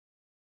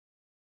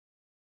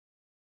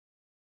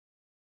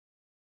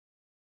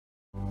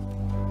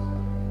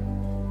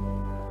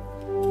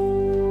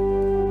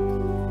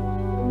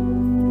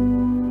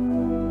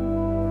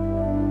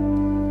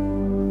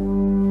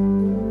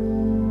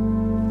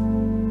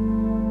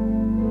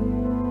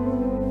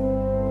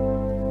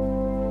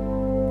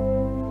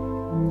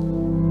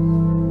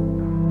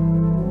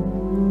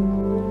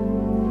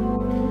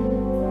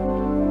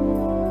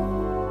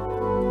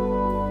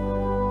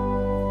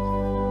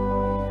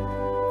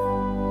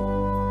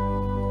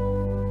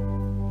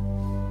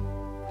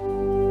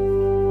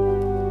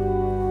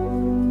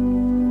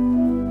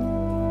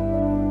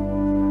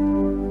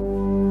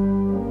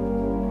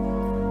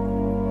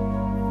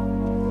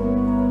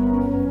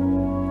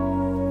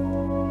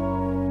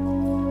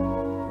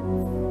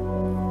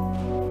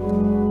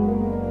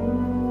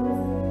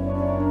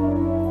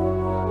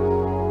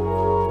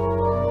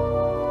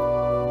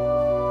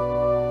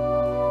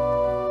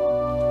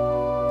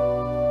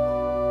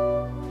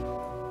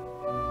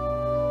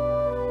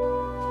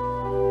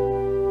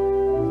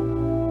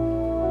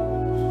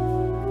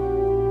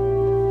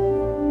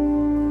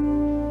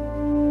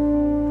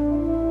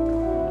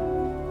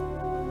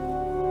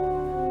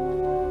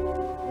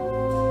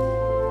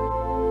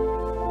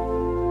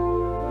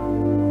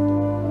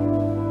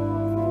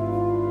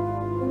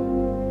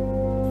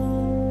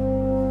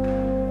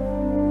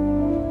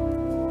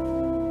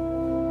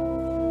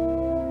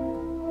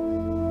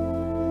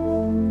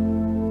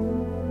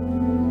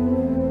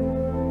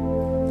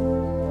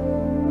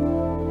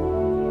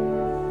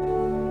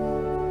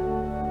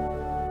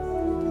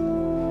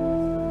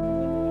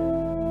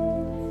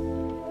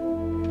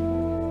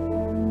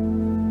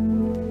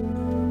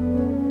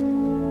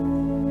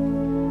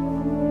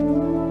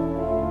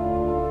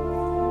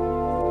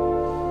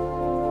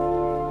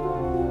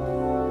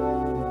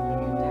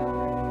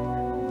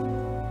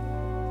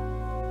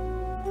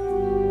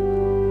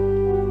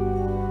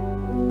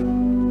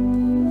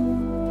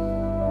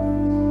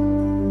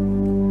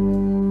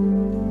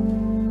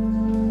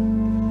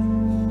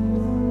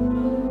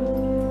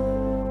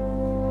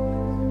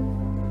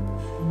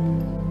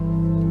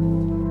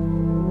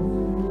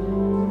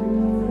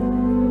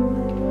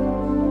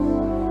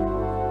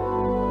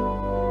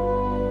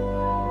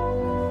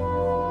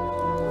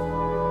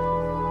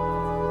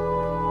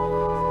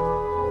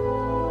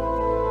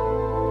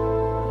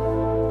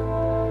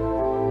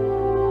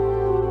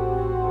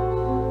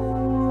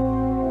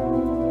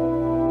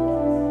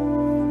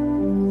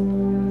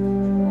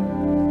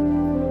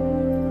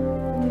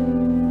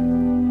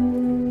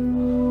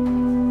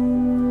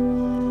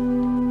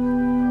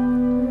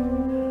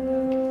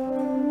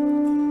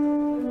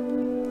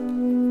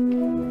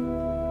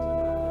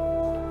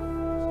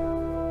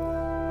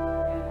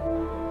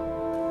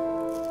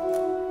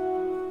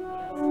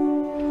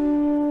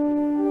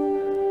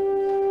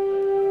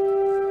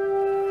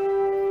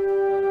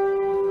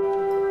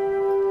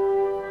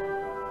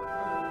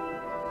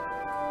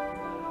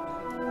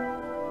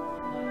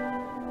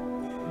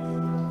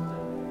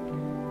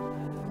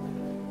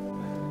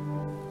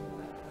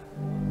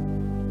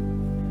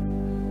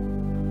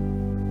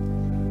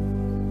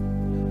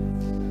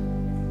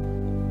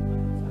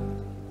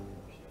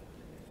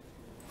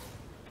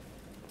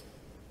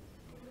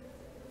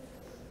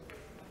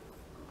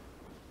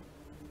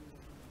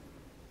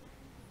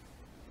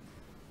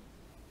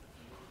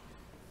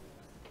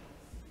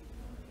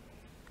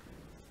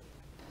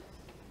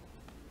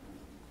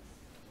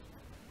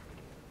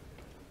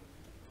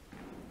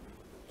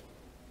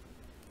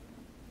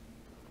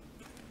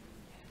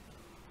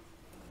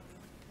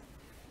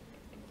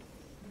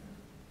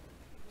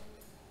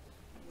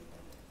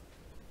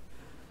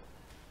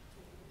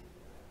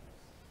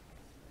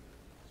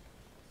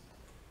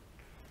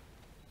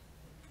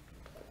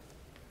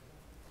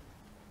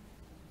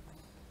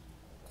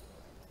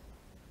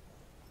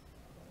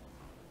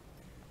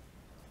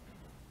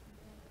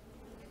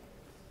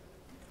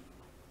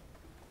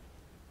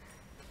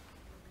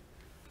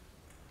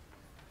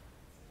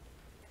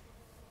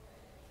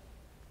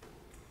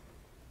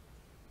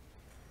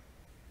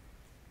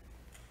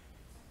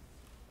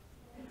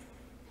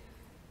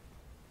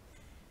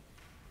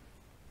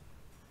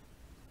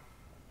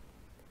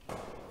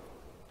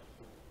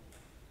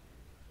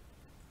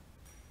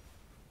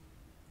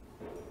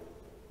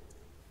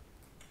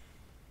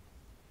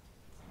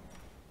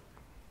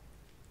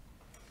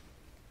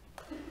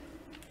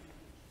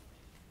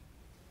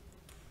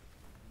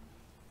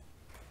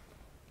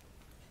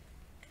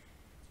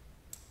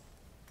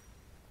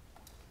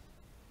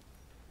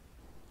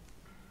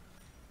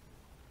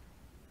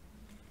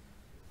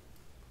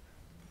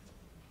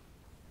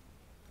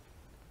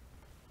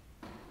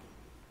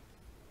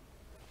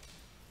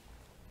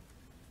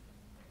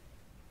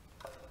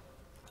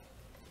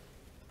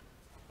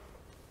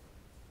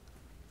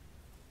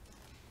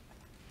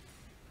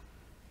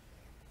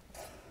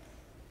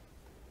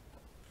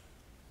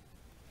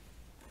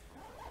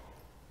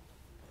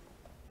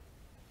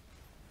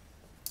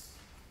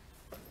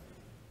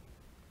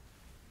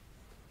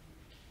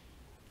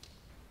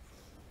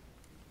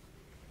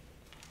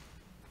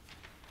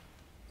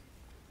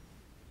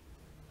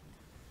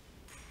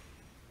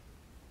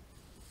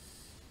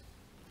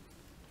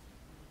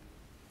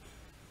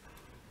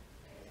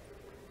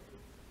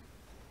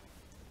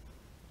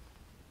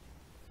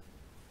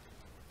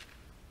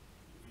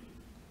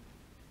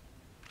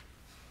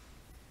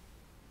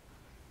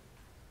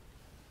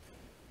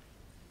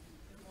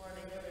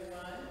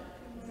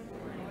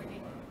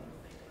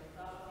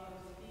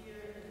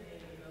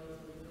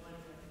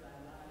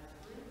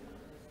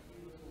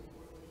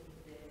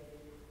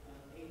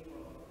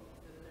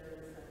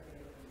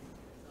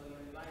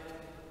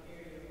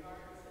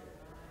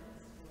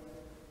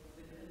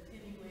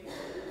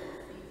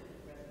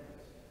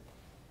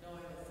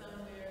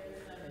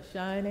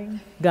shining,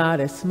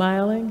 God is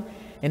smiling,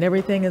 and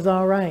everything is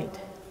all right.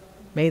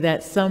 May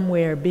that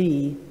somewhere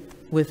be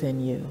within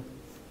you.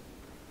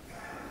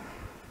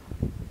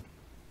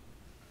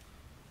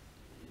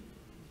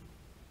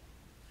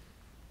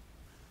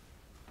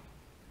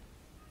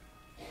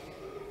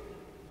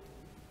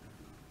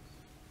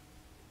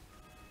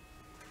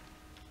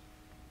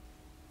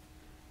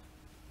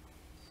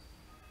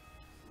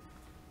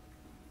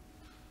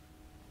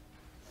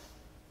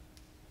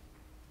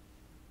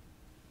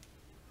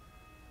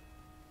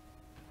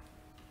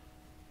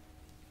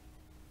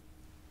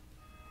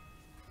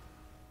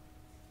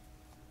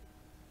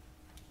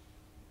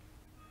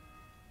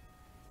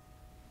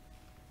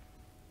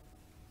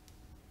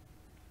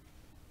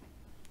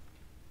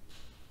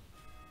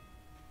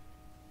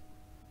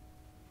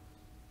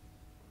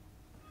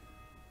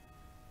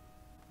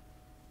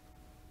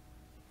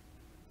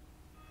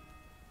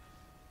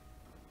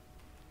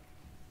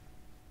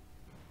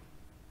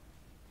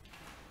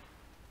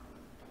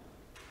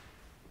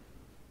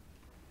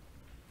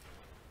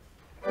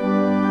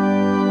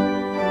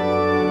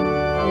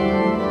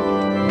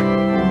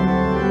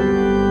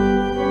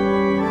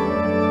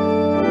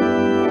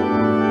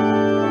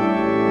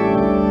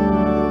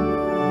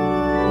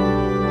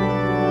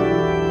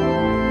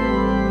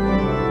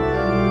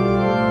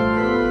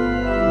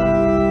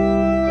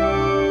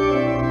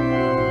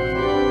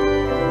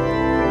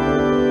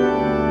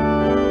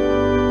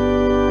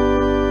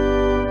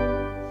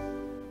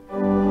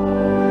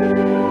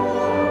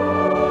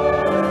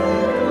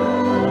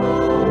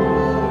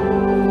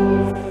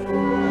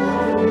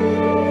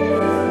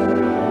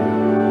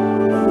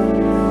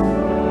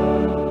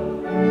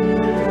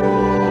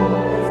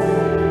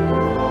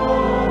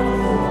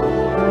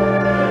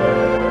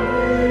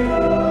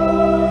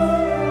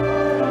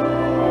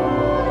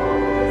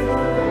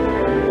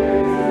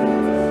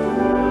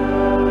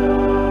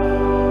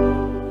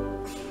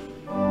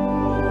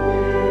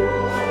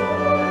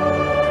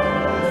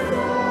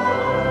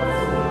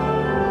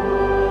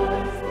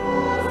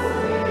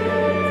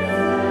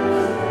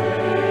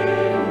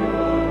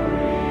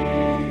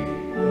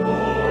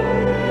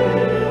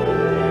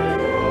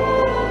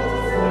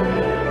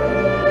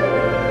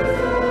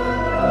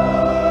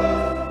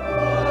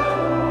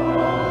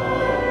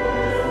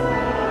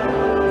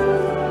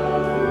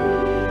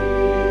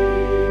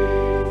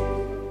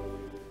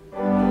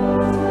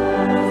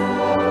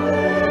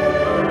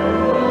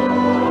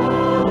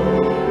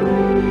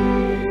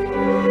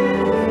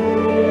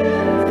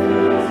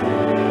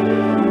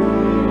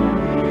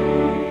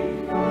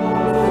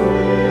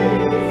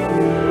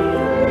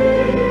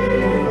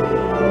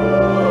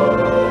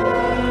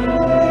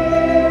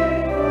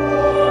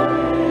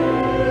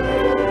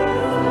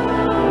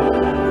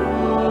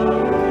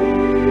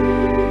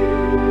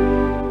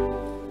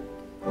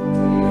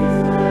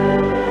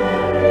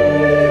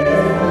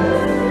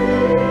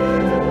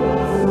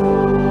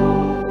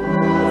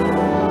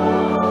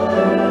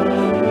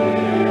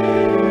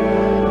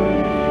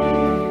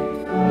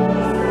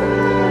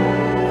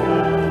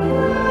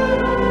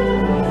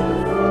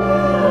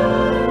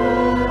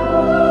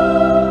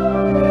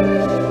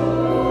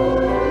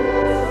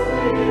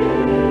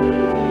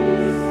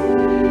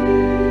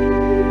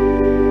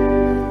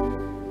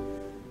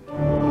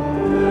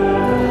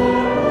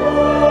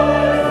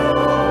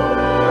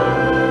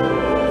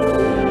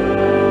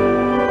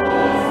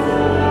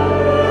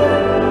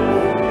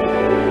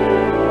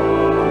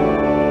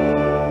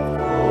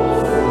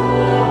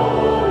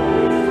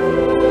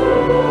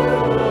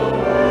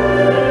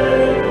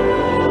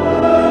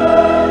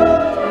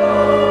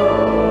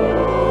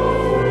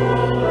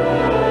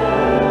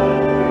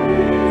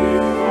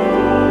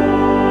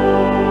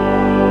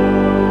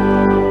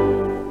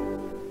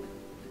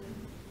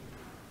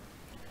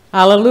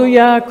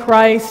 Hallelujah,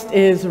 Christ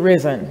is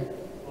risen.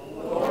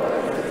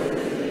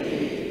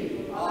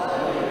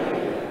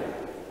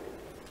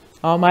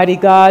 Almighty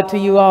God, to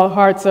you all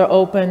hearts are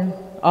open,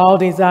 all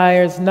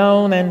desires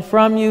known, and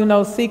from you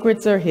no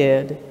secrets are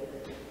hid.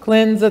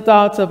 Cleanse the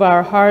thoughts of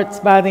our hearts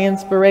by the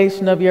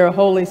inspiration of your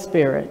Holy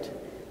Spirit,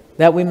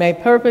 that we may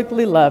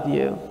perfectly love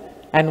you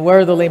and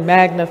worthily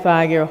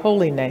magnify your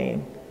holy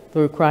name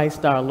through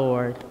Christ our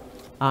Lord.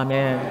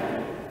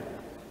 Amen.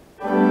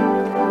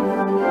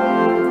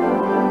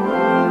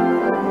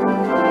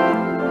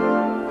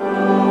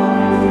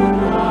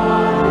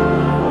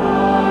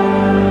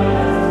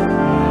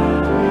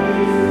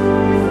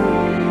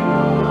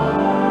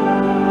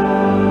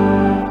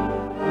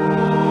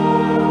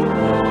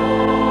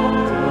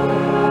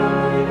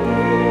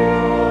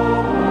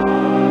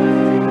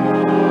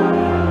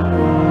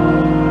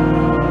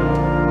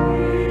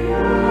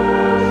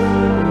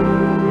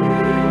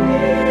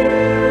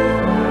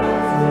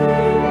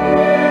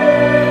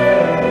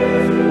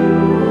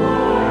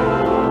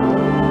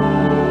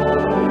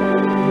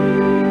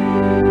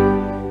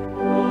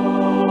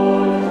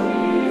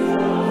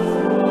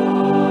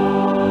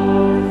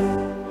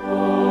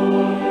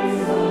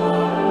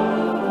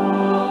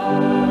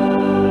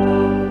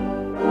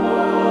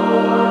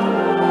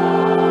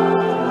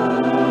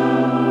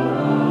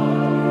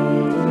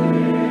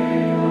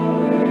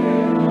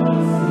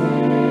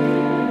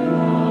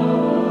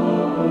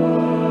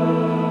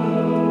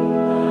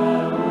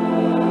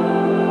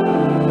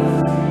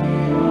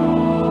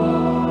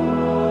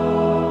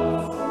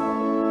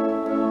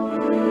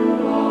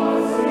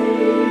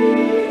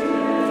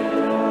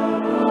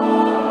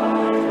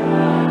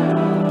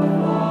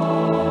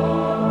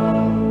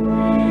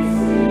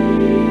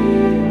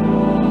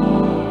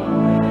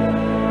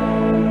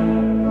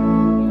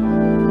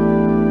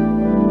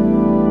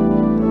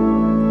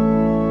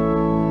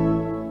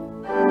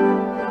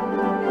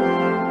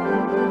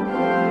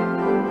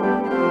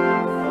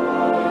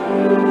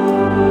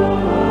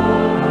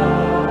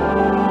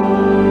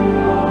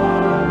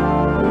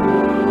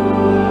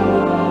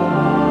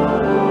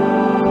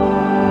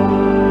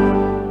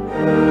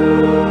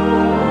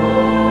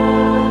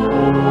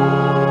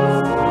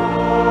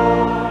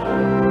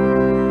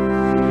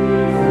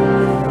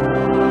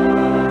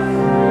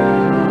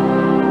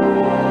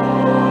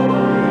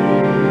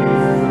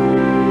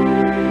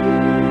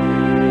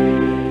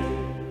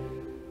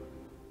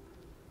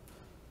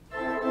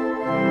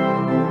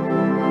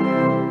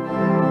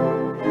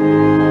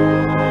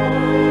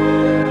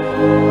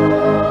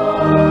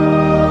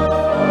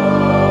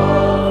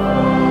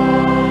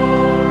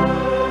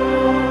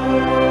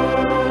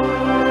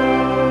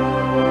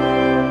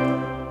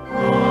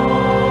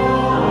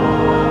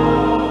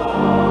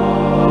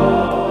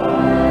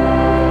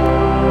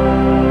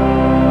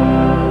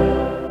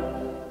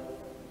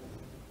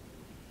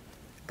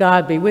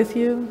 God be with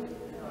you.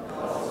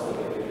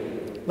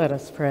 Let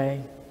us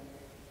pray.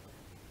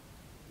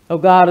 O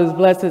God, whose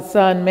blessed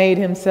Son made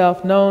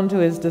himself known to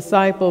his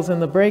disciples in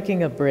the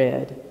breaking of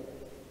bread,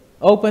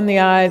 open the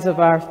eyes of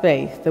our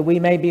faith that we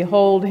may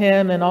behold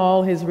him in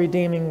all his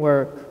redeeming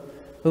work,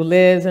 who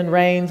lives and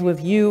reigns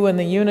with you in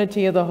the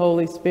unity of the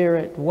Holy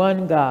Spirit,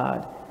 one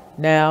God,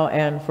 now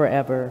and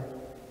forever.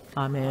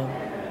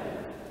 Amen.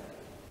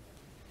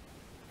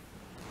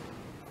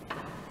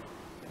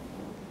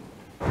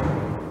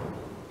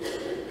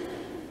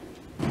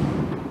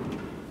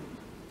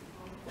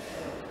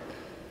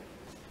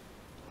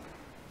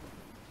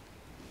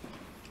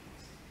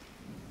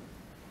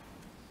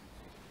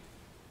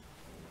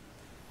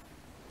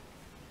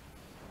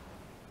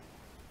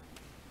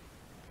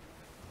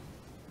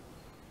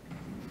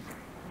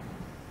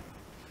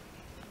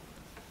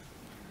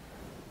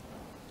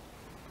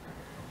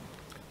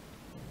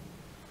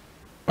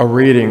 A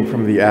reading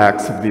from the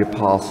Acts of the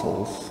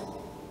Apostles.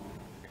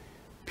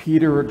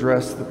 Peter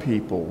addressed the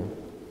people,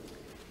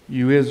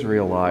 "You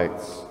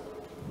Israelites,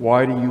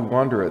 why do you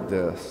wonder at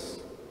this?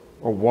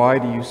 Or why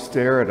do you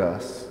stare at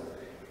us,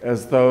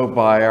 as though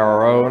by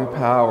our own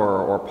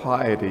power or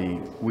piety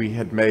we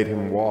had made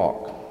him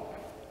walk?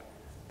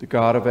 The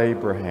God of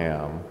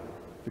Abraham,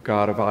 the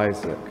God of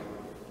Isaac,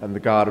 and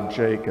the God of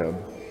Jacob,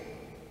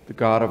 the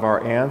God of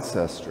our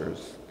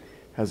ancestors,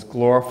 has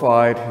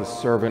glorified his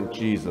servant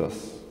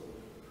Jesus,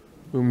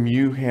 whom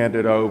you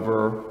handed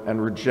over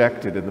and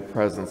rejected in the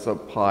presence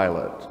of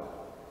Pilate,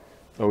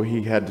 though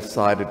he had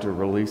decided to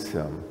release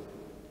him.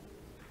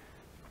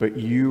 But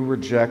you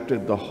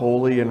rejected the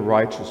holy and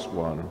righteous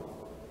one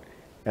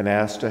and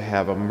asked to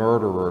have a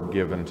murderer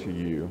given to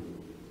you.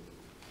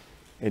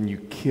 And you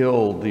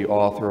killed the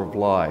author of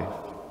life,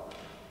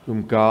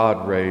 whom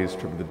God raised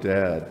from the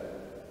dead.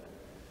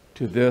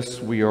 To this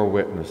we are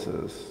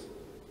witnesses.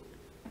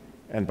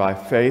 And by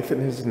faith in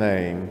his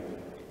name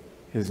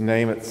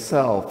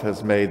itself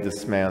has made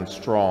this man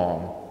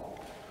strong,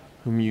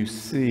 whom you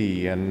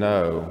see and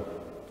know.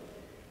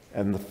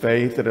 And the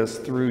faith that is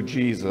through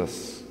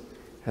Jesus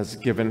has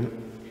given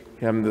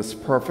him this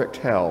perfect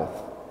health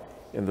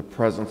in the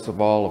presence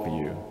of all of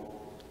you.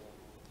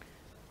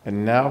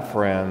 And now,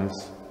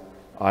 friends,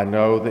 I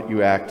know that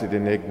you acted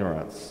in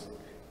ignorance,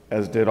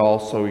 as did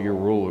also your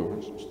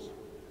rulers.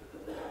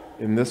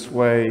 In this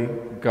way,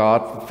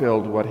 God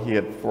fulfilled what he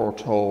had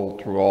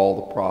foretold through all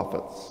the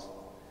prophets,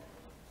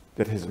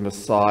 that his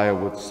Messiah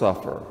would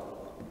suffer.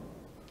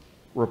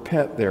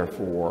 Repent,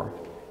 therefore,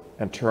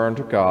 and turn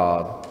to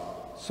God,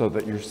 so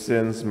that your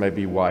sins may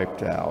be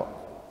wiped out.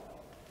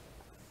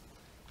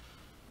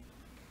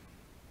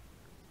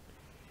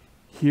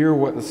 Hear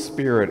what the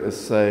Spirit is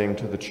saying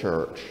to the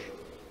church.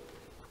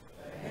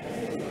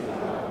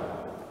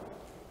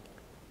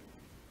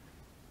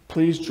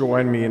 Please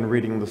join me in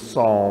reading the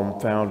psalm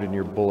found in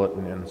your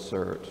bulletin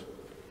insert.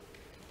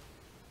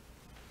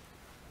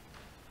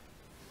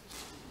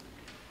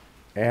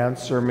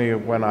 Answer me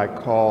when I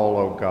call,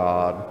 O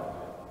God,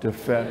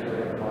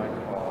 defender of my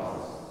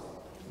cause.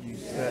 You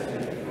set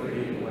me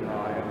free when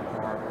I am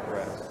hard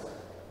pressed.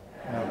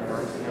 Have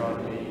mercy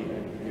on me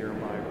and hear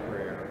my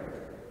prayer.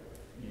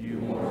 You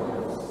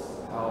mortals,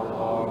 how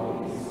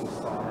long will you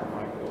dishonor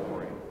my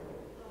glory?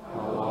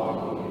 How long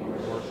will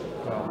you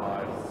worship dumb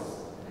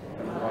idols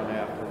and run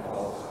after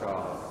false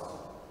gods?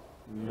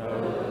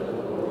 Know that the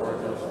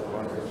Lord does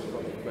wonders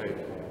for the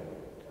faithful.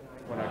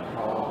 When I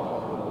call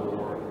on the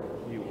Lord,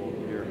 he will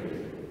hear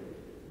me.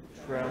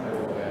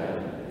 Tremble then,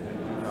 and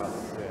do not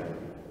sin.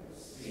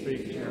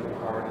 Speak to your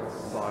heart in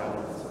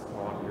silence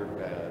upon your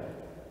bed.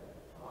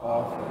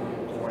 Offer the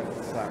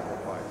appointed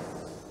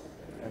sacrifices,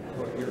 and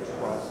put your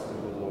trust in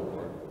the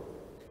Lord.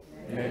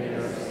 Many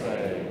are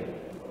saying,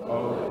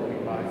 "Oh, that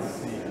we might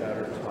see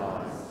better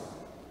times."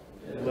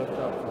 Lift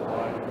up the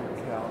light of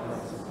your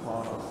countenance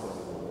upon us, O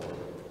Lord.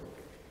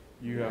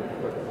 You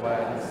have put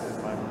gladness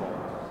in my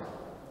heart,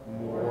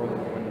 more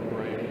than when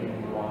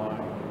breaking wine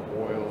and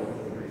oil and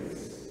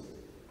grease.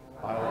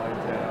 I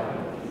lie down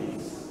in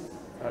peace.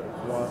 At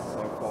once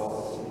I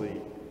fall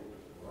asleep.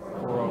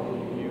 For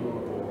only you, O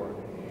Lord,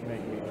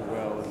 make me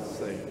dwell in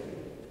safety.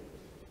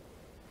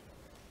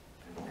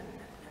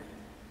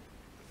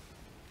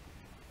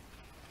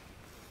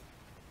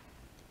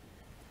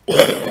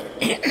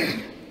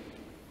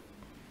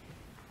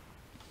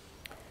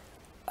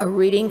 A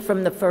reading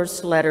from the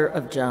first letter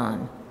of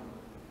John.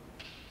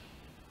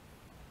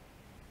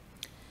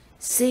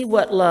 See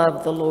what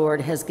love the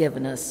Lord has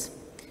given us,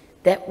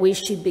 that we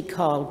should be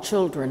called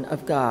children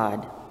of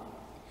God.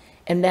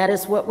 And that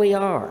is what we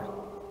are.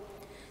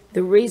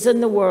 The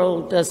reason the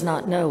world does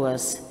not know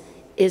us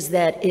is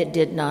that it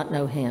did not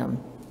know him.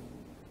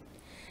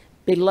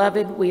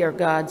 Beloved, we are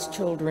God's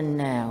children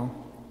now.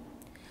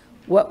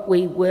 What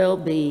we will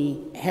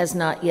be has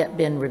not yet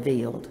been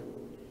revealed.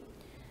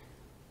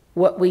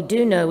 What we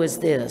do know is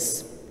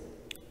this: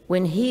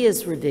 when he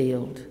is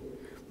revealed,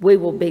 we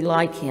will be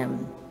like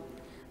him,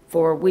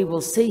 for we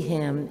will see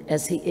him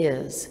as he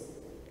is.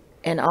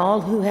 And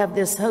all who have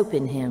this hope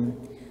in him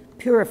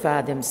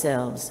purify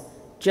themselves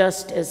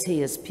just as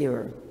he is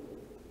pure.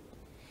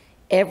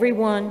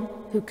 Everyone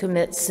who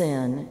commits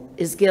sin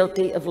is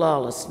guilty of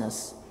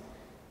lawlessness.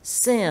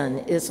 Sin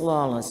is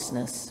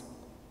lawlessness.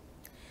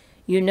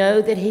 You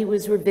know that he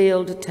was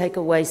revealed to take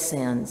away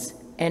sins,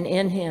 and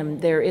in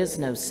him there is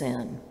no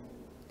sin.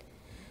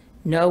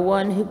 No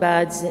one who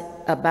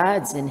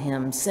abides in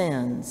him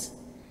sins.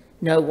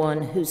 No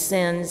one who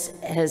sins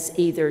has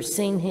either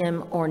seen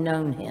him or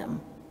known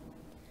him.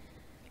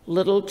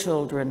 Little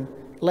children,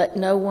 let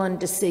no one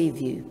deceive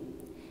you.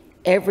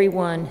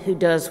 Everyone who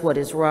does what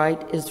is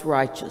right is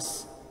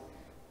righteous,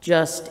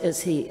 just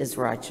as he is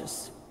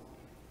righteous.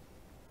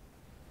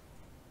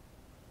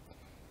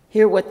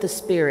 Hear what the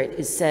Spirit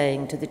is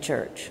saying to the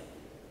church.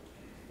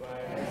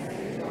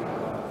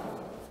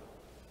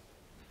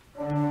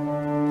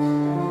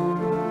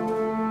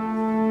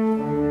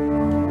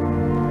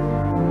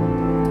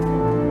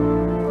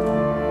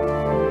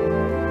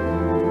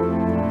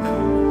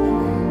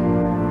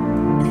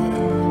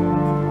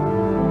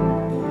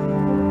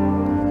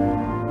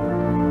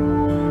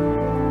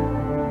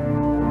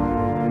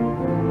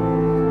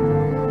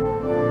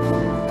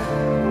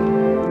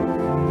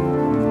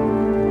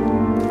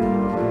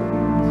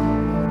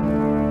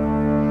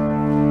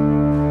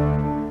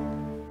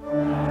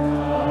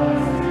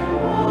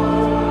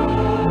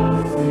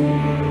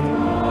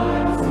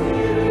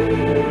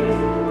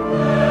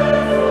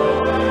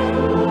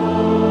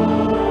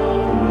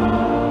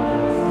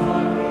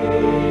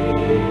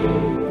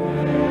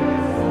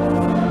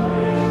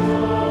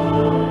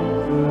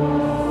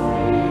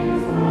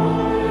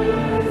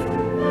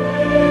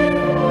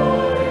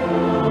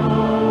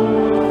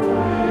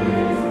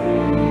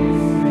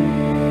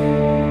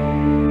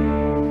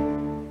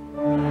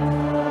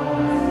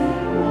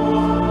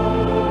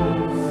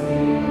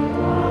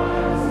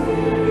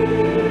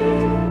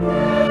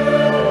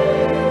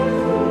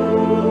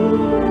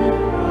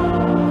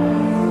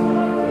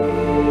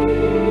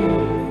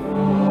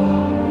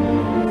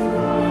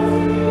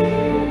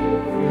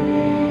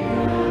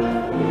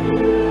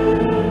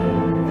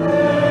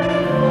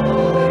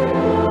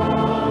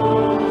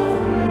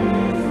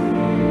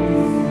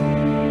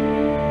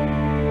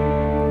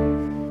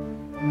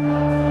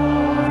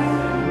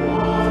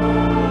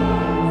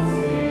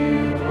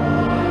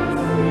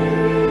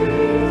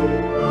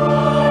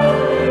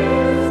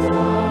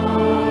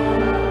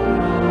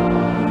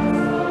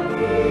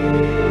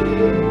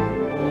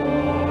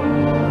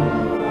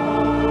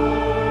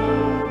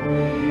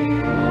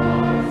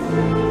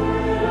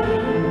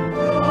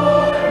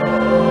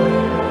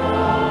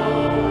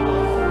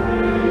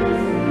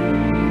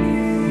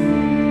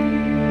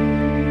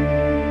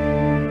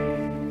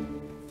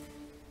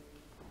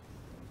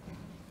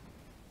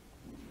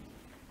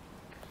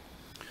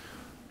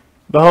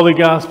 The Holy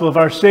Gospel of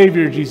our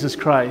Savior Jesus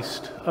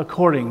Christ,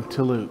 according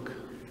to Luke.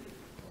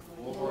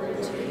 Glory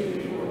to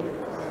you, Lord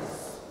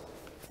Christ.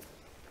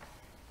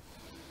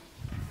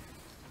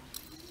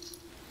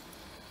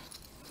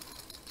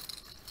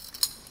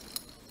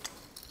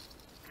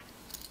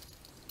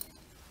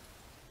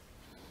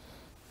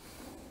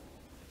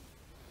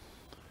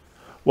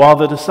 While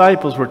the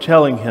disciples were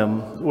telling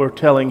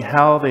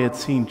how they had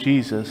seen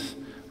Jesus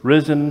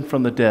risen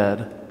from the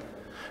dead,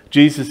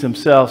 Jesus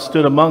himself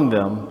stood among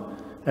them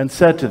and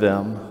said to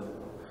them,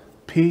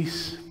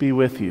 "Peace be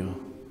with you."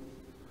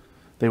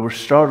 They were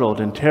startled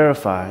and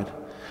terrified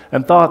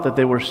and thought that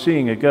they were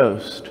seeing a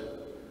ghost.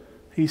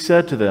 He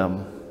said to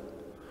them,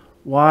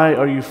 "Why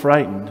are you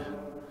frightened?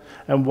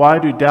 And why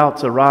do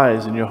doubts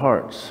arise in your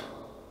hearts?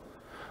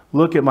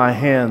 Look at my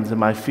hands and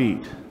my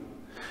feet.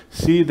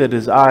 See that it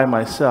is I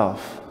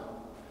myself.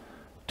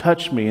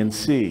 Touch me and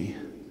see,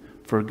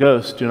 for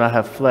ghosts do not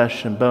have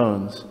flesh and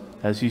bones,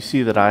 as you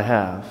see that I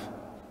have."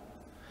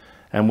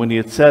 And when he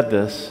had said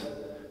this,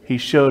 he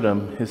showed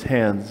him his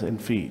hands and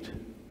feet.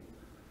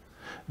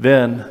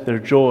 Then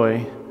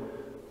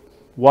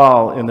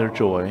while in their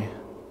joy,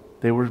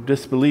 they were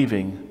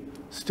disbelieving,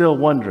 still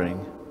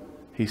wondering,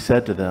 he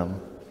said to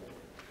them,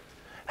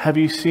 "Have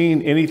you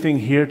anything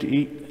here to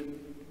eat?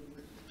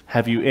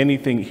 Have you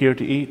anything here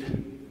to eat?"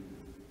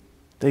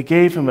 They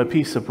gave him a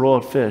piece of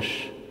broiled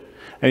fish,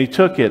 and he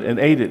took it and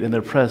ate it in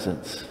their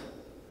presence.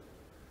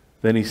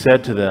 Then he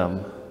said to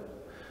them,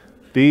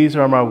 "These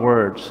are my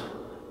words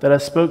that I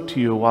spoke to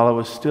you while I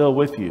was still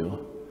with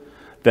you,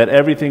 that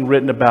everything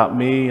written about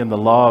me in the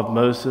law of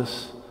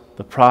Moses,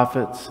 the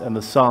prophets, and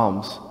the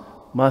Psalms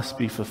must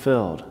be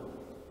fulfilled."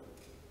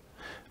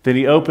 Then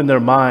he opened their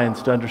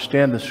minds to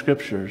understand the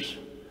Scriptures,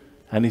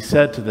 and he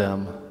said to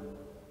them,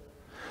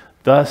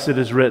 "Thus it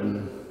is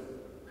written,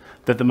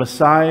 that the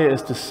Messiah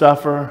is to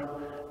suffer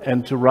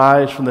and to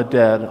rise from the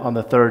dead on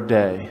the third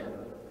day,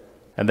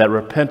 and that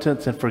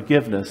repentance and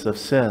forgiveness of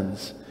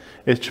sins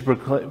is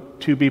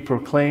to be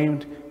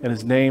proclaimed in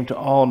his name to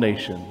all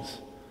nations,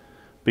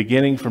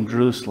 beginning from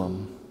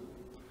Jerusalem.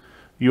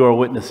 You are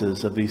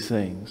witnesses of these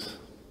things."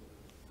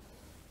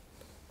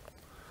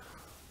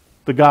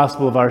 The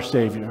Gospel of our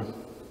Savior.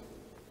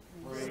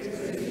 Praise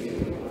to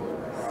you,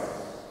 Lord Christ.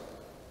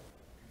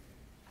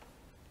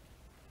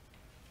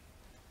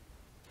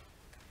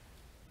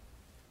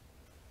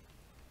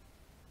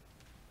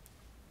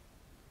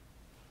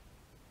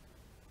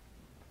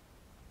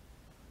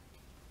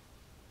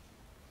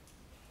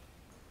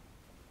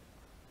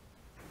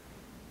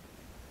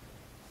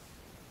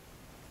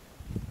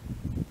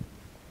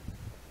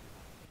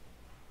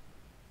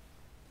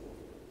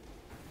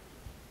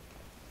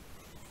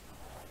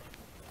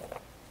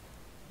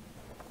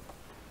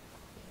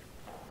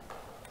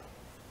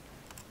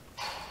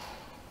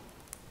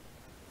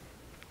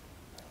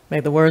 May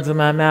the words of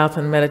my mouth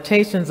and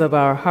meditations of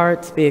our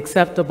hearts be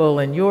acceptable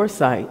in your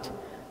sight,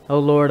 O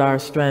Lord, our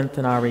strength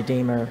and our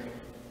Redeemer.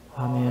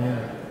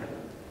 Amen.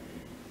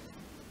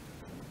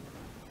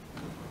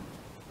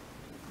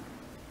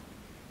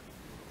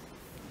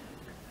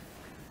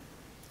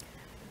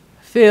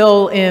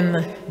 Fill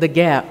in the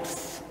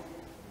gaps.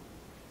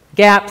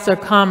 Gaps are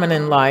common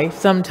in life,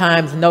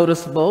 sometimes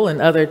noticeable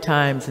and other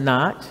times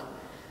not.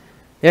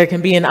 There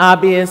can be an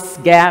obvious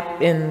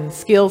gap in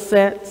skill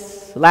sets,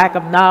 lack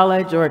of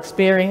knowledge or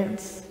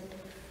experience.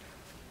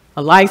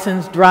 A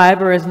licensed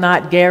driver is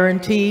not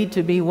guaranteed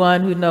to be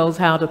one who knows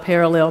how to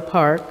parallel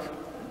park.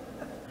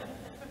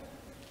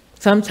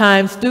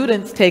 Sometimes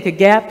students take a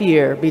gap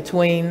year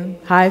between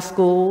high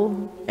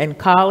school and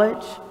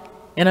college,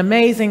 and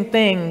amazing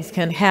things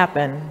can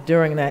happen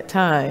during that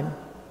time.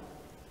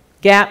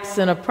 Gaps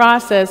in a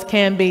process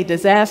can be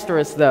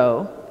disastrous,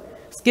 though.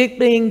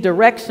 Skipping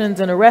directions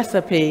in a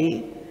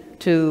recipe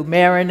to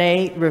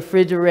marinate,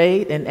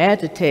 refrigerate, and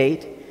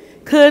agitate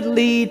could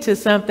lead to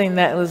something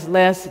that was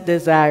less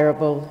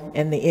desirable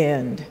in the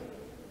end.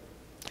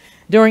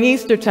 During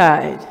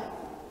Eastertide,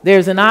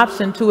 there's an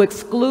option to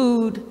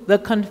exclude the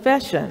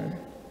confession,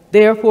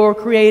 therefore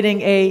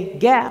creating a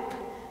gap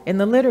in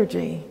the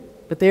liturgy.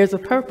 But there's a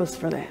purpose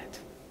for that.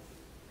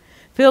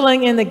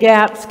 Filling in the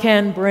gaps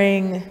can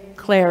bring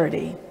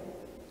clarity.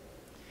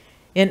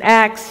 In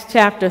Acts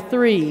chapter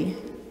 3,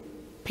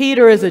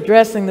 Peter is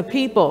addressing the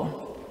people.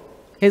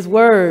 His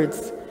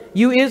words,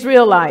 "You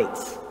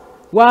Israelites,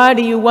 why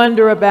do you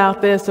wonder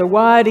about this, or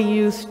why do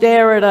you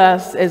stare at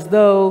us as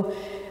though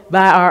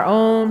by our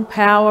own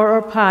power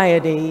or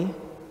piety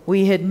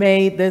we had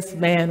made this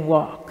man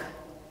walk?"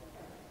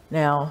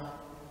 Now,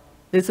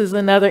 this is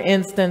another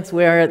instance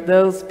where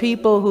those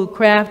people who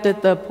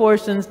crafted the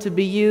portions to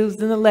be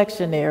used in the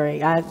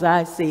lectionary, as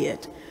I see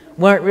it,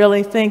 weren't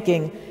really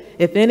thinking,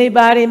 if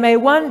anybody may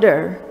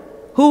wonder,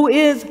 who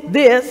is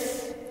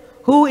this?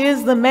 Who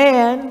is the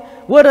man?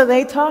 What are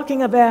they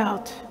talking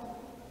about?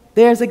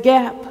 There's a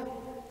gap.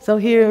 So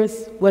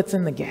here's what's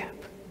in the gap.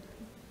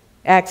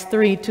 Acts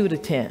 3,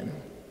 2-10.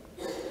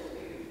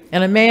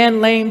 And a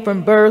man lame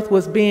from birth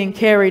was being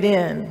carried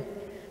in.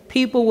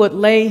 People would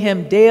lay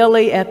him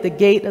daily at the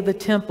gate of the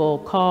temple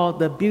called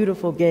the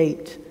Beautiful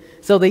Gate,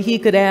 so that he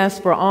could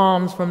ask for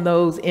alms from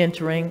those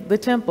entering the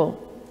temple.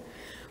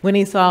 When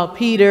he saw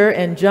Peter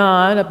and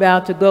John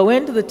about to go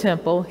into the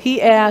temple,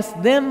 he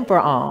asked them for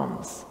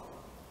alms.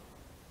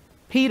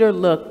 Peter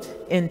looked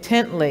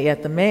intently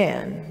at the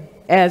man,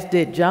 as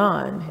did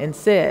John, and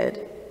said,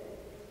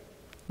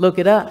 "Look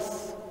at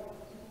us."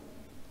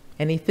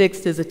 And he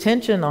fixed his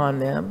attention on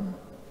them,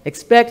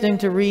 expecting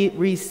to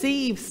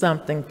receive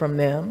something from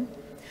them.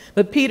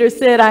 But Peter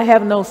said, "I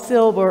have no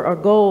silver or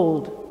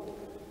gold,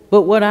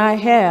 but what I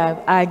have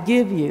I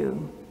give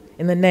you.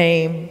 In the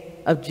name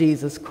of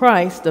Jesus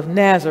Christ of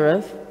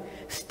Nazareth,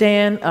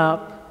 stand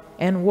up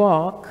and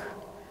walk."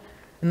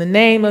 In the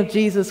name of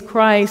Jesus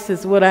Christ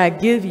is what I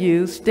give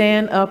you,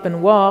 stand up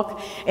and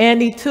walk.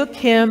 And he took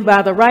him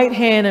by the right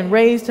hand and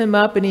raised him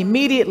up, and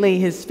immediately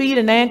his feet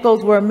and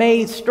ankles were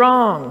made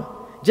strong.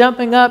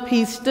 Jumping up,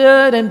 he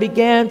stood and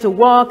began to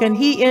walk, and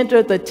he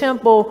entered the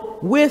temple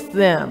with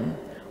them,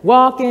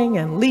 walking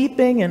and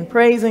leaping and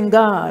praising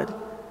God.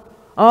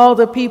 All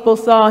the people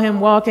saw him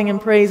walking and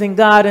praising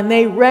God, and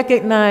they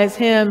recognized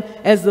him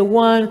as the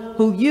one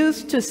who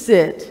used to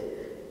sit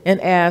and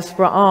ask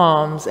for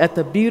alms at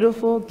the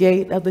beautiful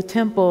gate of the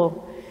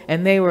temple.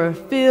 And they were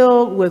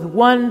filled with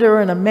wonder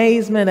and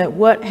amazement at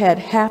what had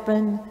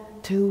happened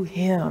to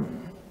him.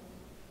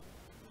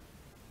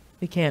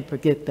 We can't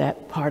forget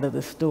that part of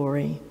the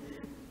story.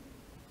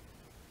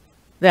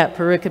 That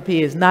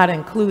pericope is not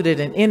included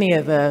in any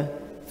of the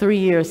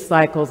 3-year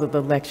cycles of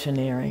the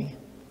lectionary,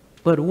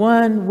 but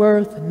one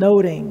worth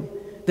noting,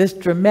 this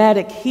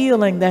dramatic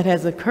healing that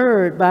has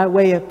occurred by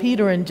way of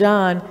Peter and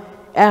John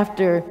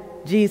after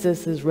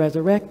Jesus is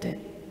resurrected.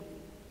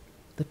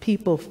 The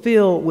people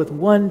filled with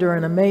wonder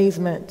and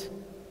amazement.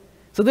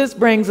 So this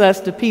brings us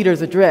to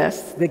Peter's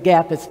address. The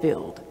gap is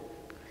filled.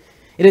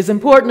 It is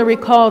important to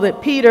recall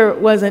that Peter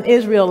was an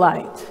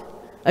Israelite,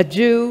 a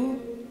Jew.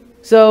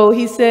 So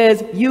he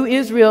says, "You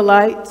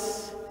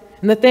Israelites,"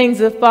 and the things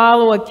that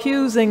follow,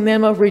 accusing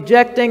them of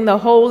rejecting the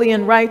holy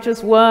and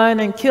righteous one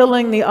and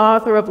killing the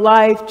author of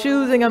life,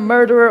 choosing a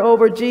murderer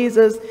over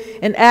Jesus,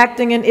 and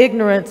acting in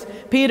ignorance.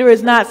 Peter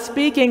is not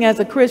speaking as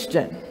a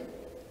Christian.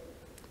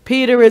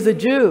 Peter is a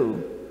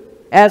Jew,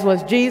 as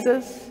was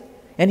Jesus,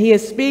 and he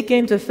is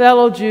speaking to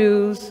fellow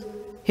Jews,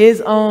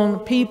 his own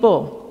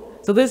people.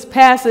 So this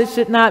passage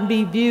should not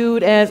be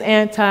viewed as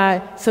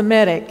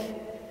anti-Semitic.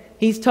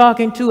 He's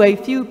talking to a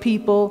few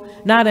people,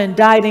 not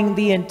indicting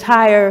the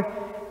entire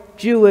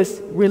Jewish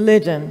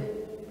religion.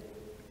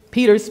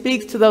 Peter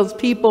speaks to those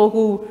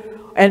people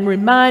and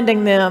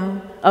reminding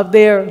them of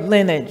their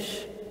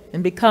lineage.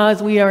 And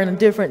because we are in a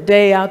different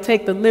day, I'll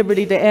take the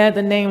liberty to add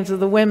the names of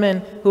the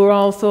women who are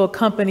also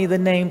accompany the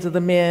names of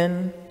the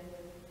men.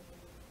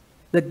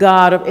 The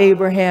God of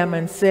Abraham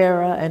and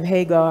Sarah and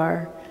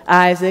Hagar,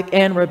 Isaac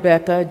and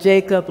Rebekah,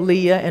 Jacob,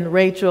 Leah and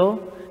Rachel,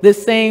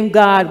 this same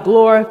God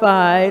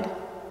glorified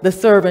the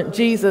servant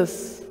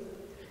Jesus.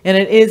 And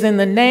it is in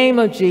the name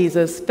of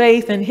Jesus,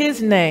 faith in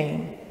his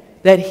name,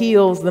 that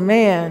heals the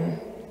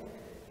man.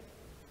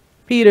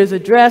 Peter's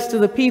address to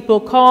the people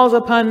calls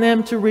upon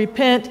them to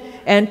repent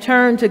and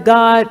turn to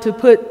God, to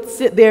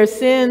put their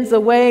sins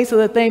away so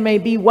that they may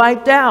be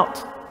wiped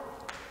out.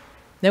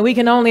 Now we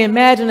can only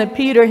imagine that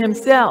Peter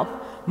himself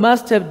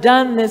must have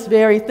done this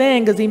very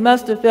thing, because he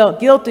must have felt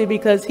guilty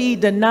because he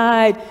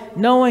denied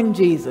knowing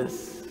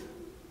Jesus.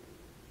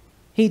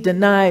 He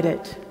denied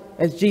it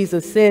as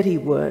Jesus said he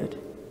would.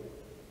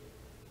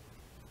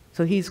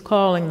 So he's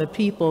calling the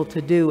people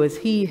to do as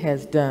he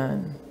has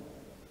done.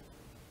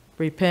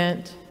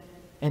 Repent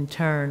and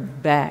turn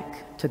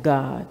back to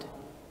God.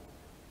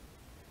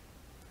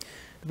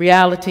 The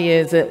reality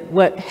is that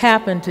what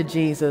happened to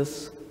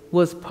Jesus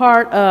was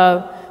part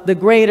of the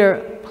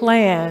greater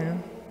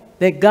plan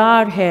that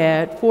God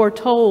had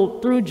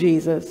foretold through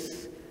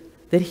Jesus,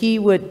 that he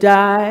would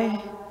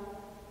die,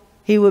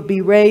 he would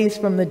be raised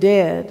from the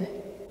dead.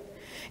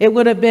 It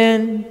would have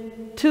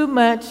been too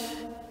much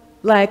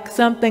like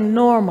something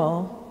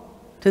normal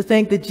to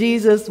think that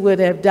Jesus would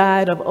have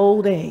died of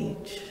old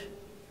age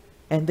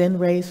and then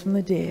raised from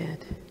the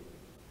dead.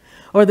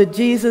 Or that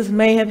Jesus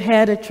may have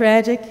had a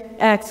tragic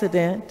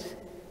accident,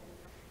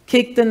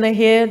 kicked in the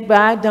head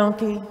by a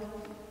donkey,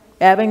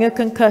 having a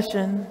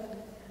concussion,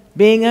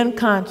 being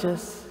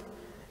unconscious,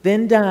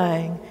 then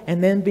dying,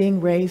 and then being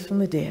raised from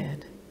the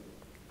dead.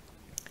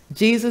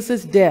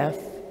 Jesus' death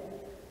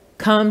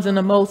comes in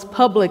the most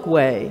public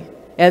way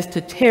as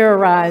to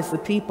terrorize the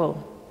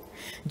people.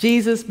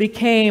 Jesus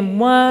became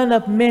one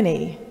of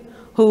many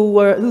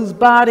whose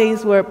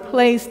bodies were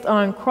placed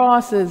on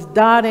crosses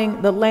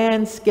dotting the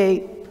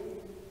landscape.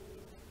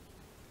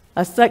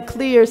 A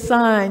clear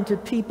sign to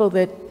people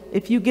that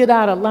if you get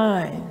out of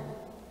line,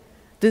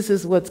 this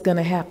is what's going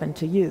to happen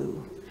to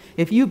you.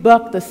 If you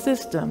buck the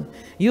system,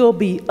 you'll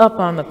be up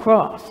on the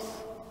cross.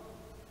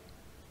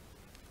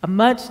 A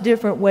much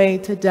different way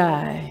to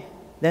die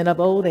than of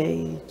old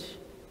age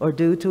or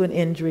due to an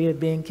injury of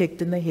being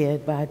kicked in the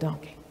head by a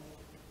donkey.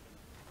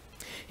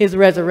 His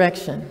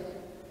resurrection,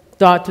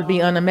 thought to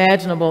be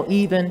unimaginable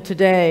even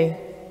today.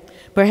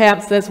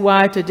 Perhaps that's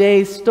why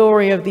today's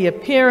story of the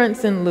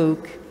appearance in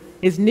Luke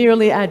is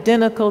nearly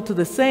identical to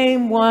the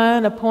same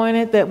one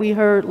appointed that we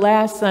heard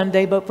last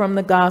Sunday, but from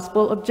the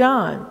Gospel of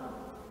John.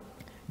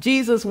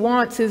 Jesus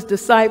wants his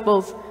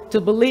disciples to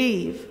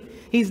believe.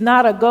 He's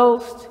not a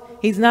ghost.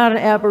 He's not an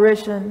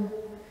apparition.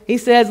 He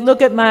says,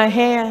 look at my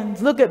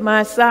hands, look at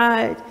my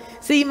side,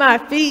 see my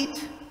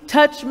feet,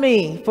 touch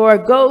me, for a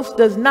ghost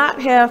does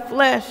not have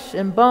flesh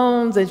and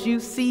bones as you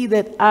see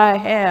that I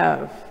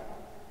have.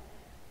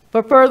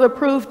 For further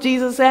proof,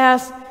 Jesus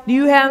asks, do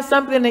you have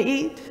something to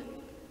eat?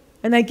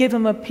 And they give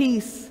him a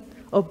piece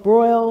of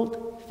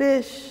broiled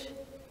fish,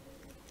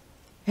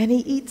 and he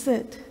eats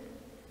it.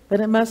 But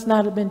it must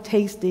not have been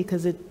tasty,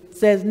 because it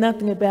says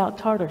nothing about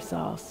tartar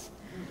sauce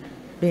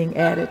being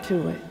added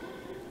to it.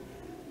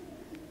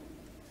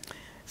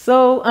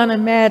 So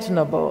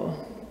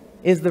unimaginable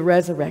is the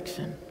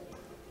resurrection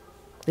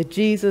that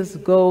Jesus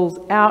goes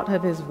out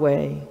of his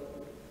way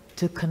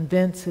to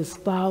convince his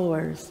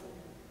followers,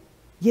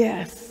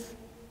 yes,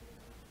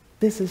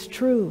 this is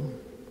true.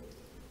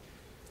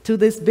 To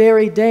this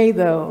very day,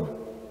 though,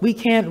 we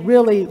can't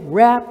really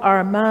wrap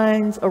our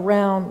minds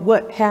around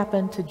what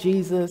happened to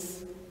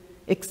Jesus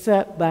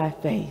except by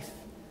faith,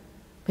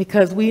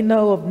 because we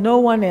know of no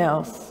one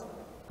else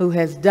who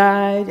has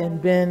died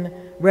and been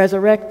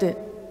resurrected.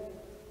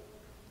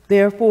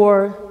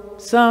 Therefore,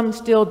 some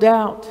still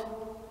doubt.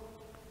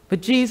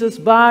 But Jesus'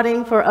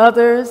 body for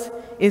others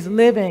is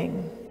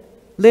living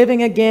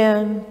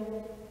again,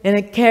 and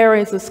it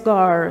carries the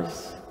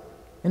scars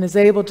and is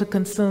able to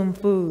consume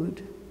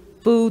food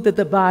that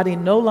the body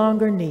no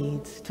longer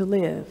needs to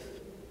live.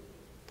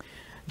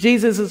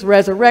 Jesus'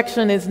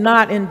 resurrection is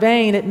not in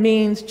vain. It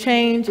means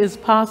change is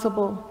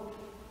possible.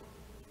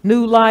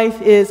 New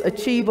life is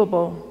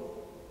achievable.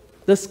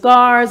 The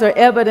scars are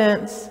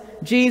evidence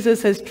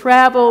Jesus has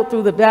traveled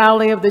through the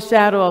valley of the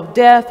shadow of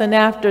death, and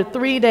after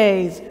 3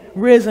 days,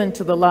 risen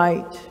to the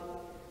light.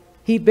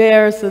 He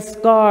bears the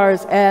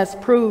scars as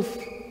proof.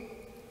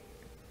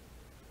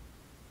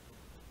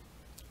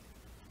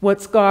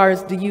 What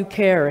scars do you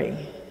carry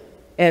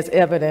as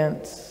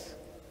evidence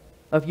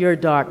of your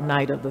dark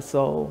night of the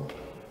soul?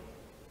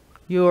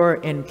 Your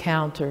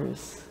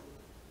encounters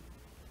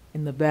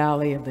in the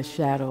valley of the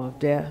shadow of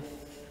death,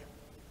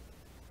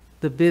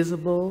 the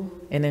visible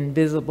and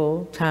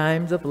invisible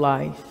times of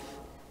life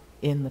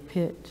in the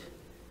pit.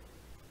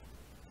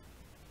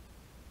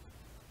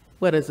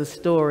 What is a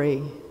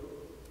story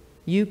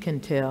you can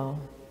tell?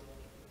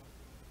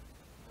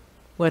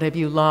 What have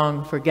you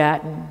long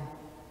forgotten,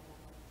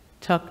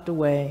 tucked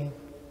away?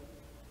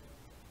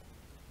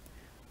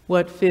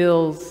 What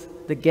fills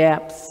the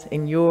gaps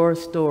in your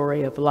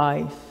story of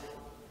life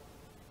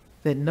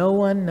that no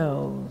one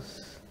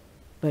knows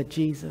but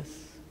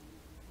Jesus?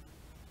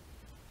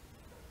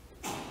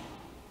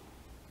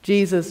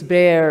 Jesus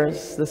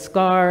bears the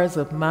scars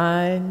of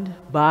mind,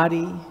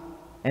 body,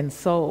 and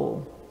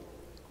soul.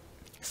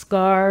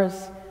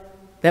 Scars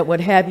that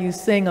would have you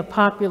sing a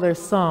popular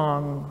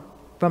song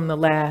from the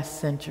last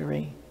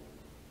century.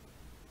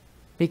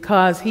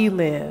 Because he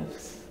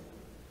lives,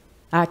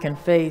 I can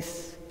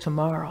face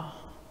tomorrow.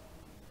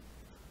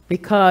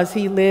 Because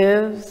he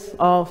lives,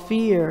 all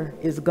fear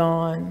is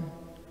gone.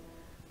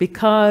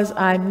 Because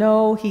I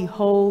know he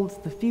holds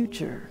the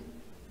future,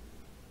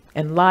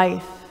 and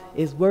life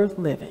is worth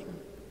living.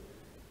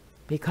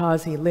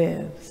 Because he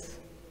lives.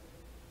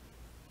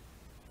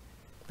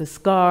 The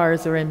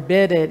scars are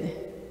embedded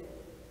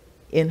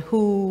in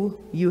who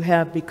you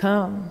have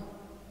become.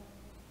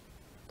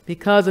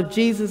 Because of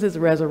Jesus'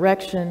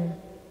 resurrection,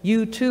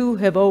 you too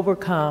have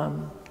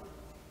overcome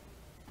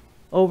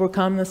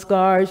the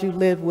scars you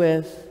live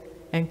with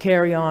and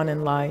carry on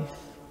in life.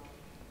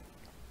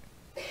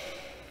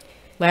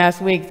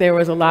 Last week there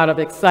was a lot of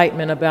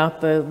excitement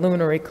about the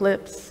lunar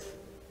eclipse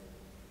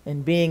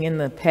and being in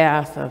the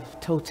path of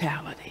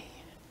totality.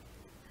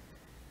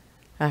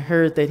 I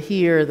heard that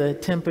here the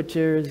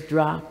temperatures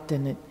dropped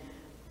and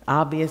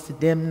obvious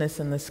dimness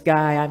in the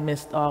sky. I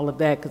missed all of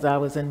that because I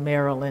was in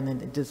Maryland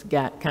and it just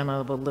got kind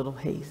of a little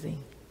hazy.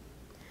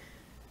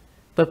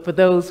 But for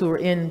those who are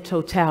in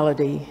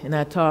totality, and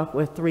I talked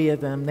with 3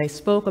 of them, they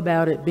spoke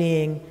about it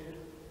being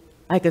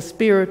like a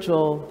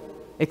spiritual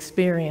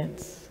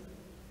experience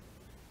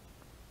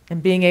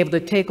and being able to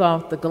take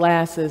off the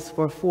glasses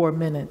for 4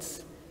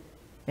 minutes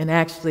and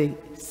actually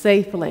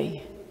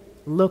safely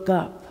look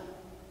up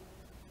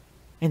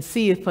and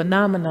see a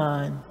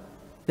phenomenon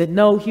that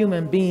no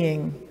human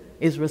being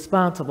is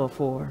responsible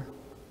for.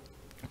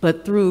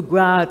 But through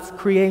God's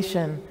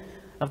creation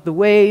of the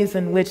ways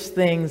in which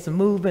things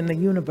move in the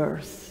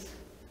universe,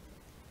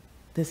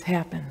 this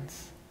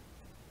happens.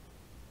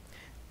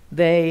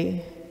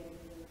 They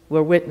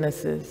were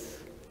witnesses,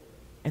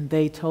 and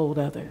they told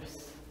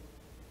others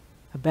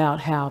about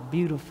how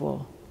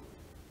beautiful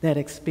that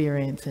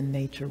experience in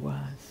nature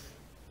was.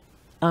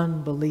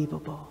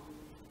 Unbelievable.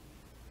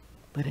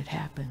 But it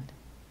happened,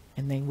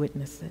 and they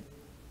witnessed it.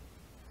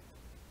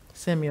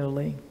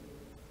 Similarly,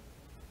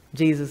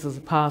 Jesus'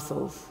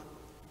 apostles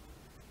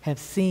have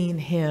seen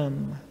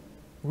him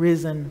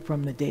risen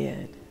from the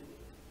dead.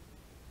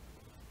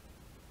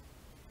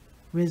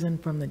 Risen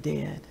from the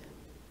dead.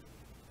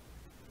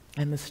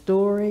 And the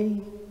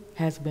story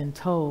has been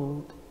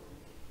told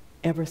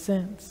ever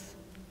since.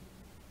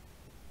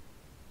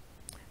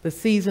 The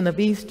season of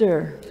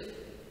Easter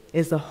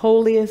is the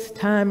holiest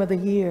time of the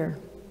year.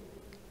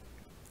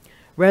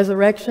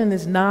 Resurrection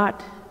is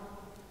not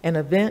an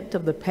event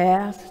of the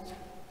past,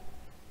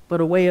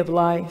 but a way of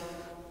life.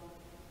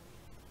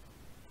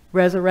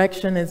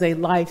 Resurrection is a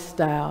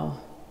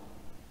lifestyle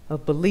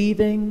of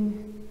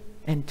believing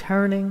and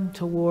turning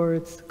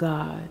towards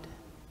God.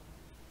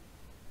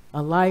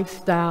 A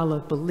lifestyle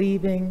of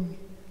believing,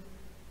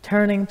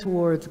 turning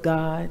towards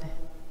God,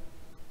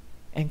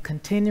 and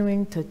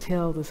continuing to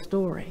tell the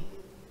story.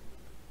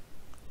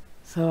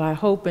 So I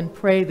hope and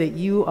pray that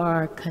you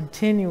are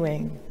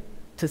continuing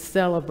to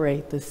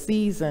celebrate the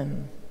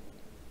season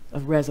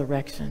of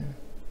resurrection,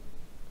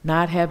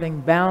 not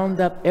having bound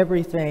up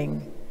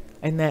everything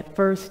in that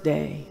first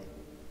day,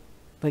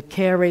 but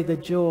carry the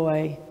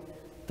joy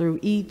through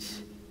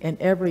each and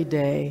every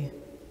day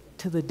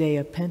to the day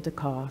of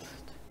Pentecost.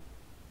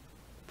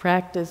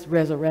 Practice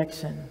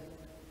resurrection.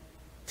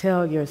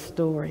 Tell your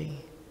story.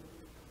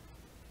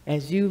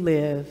 As you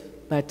live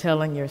by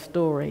telling your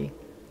story,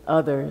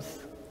 others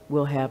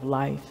will have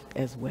life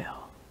as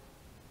well.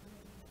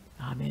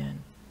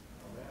 Amen.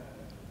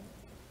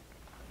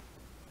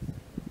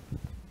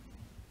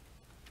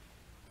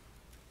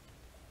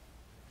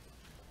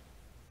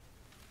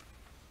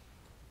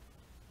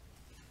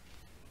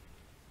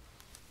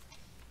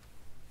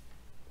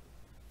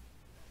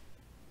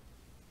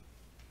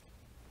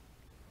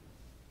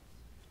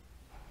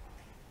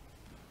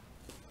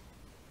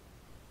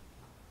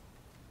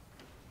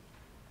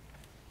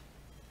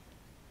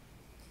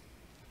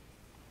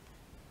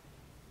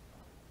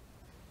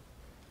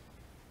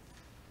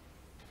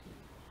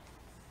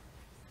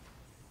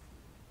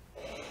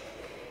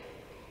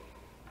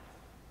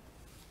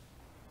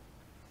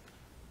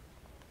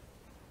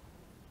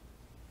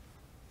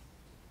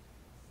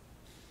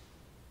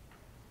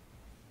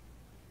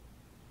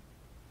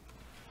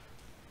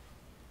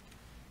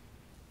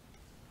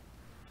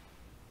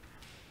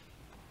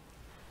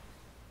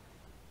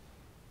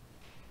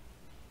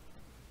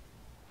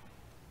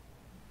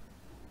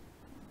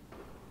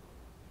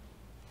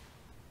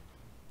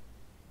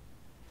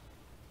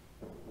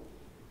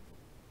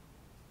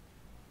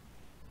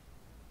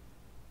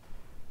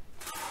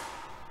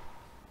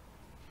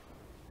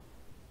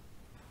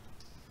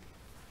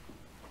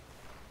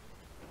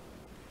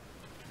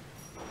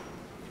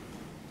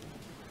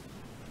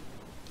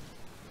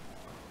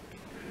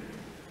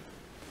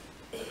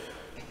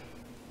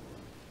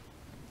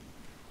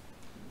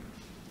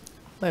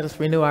 Let us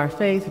renew our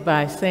faith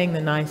by saying the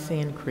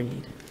Nicene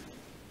Creed.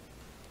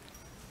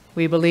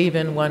 We believe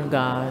in one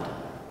God,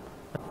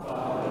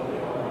 Father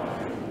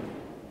Almighty,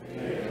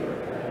 maker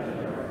of heaven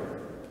and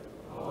earth,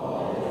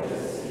 all that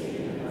is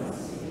seen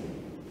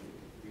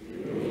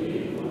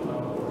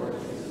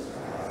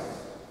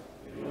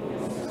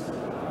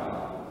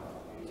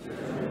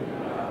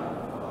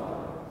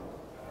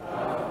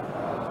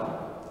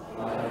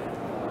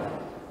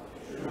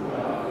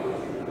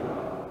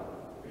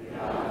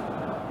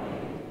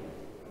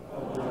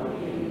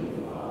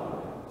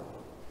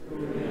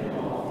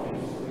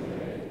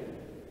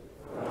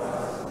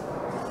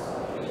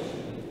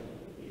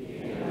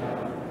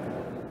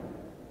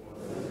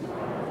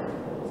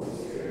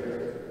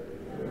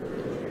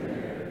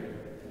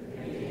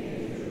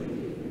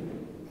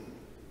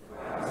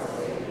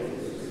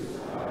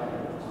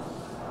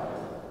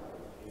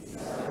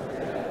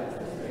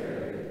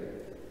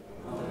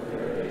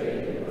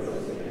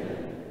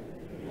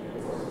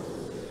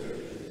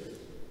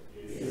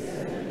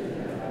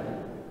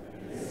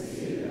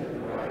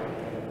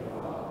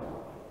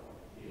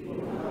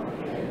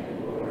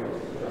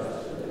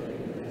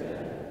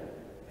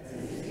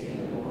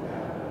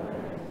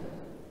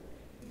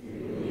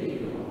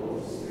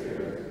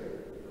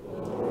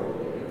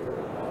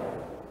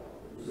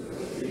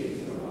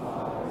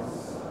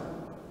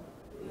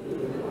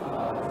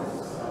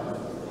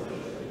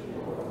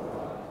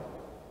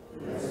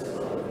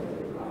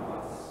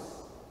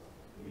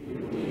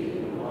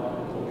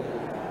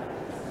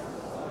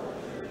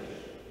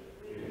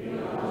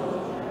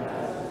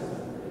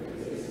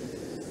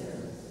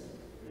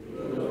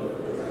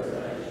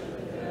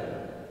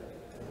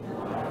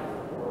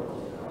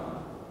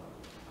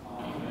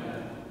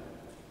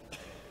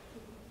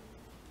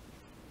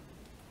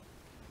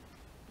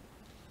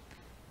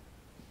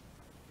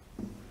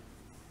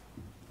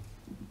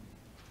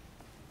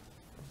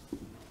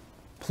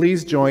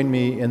Please join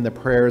me in the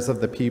prayers of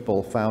the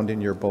people found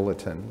in your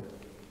bulletin.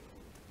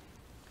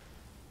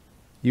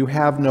 You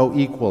have no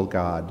equal,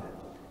 God.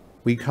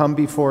 We come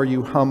before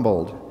you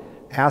humbled,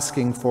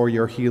 asking for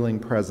your healing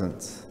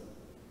presence.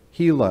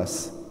 Heal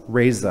us,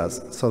 raise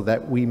us, so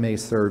that we may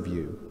serve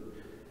you.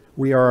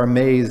 We are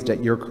amazed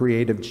at your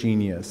creative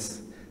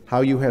genius,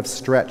 how you have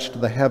stretched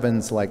the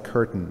heavens like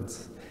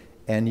curtains,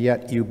 and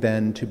yet you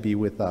bend to be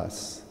with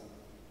us.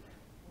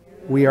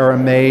 We are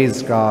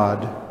amazed,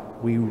 God.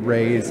 We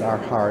raise our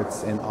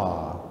hearts in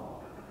awe.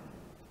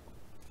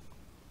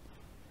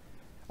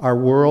 Our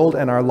world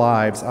and our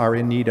lives are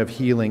in need of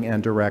healing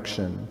and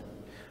direction.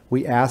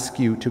 We ask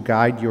you to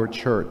guide your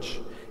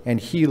church and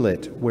heal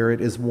it where it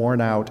is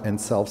worn out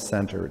and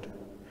self-centered.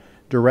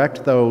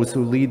 Direct those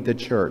who lead the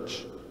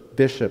church,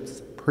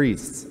 bishops,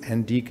 priests,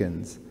 and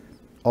deacons,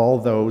 all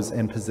those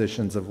in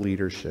positions of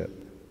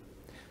leadership.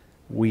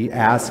 We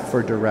ask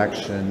for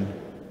direction.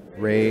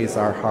 Raise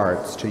our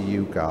hearts to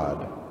you,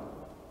 God.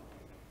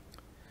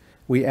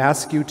 We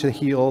ask you to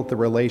heal the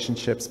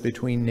relationships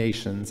between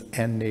nations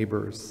and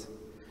neighbors.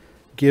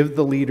 Give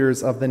the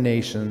leaders of the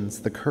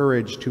nations the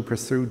courage to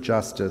pursue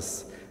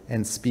justice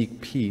and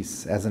speak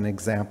peace as an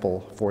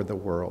example for the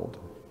world.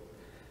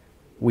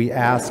 We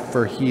ask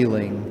for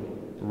healing.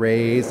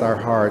 Raise our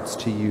hearts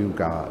to you,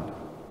 God.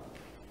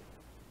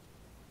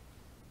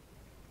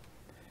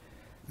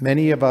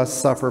 Many of us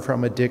suffer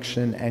from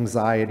addiction,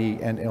 anxiety,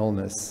 and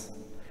illness.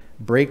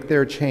 Break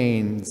their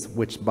chains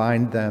which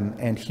bind them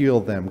and heal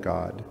them,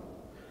 God.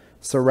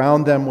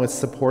 Surround them with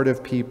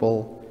supportive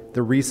people,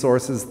 the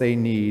resources they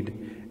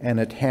need, and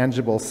a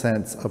tangible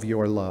sense of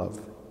your love.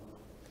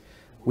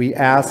 We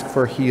ask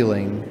for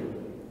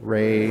healing.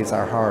 Raise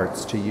our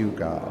hearts to you,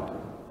 God.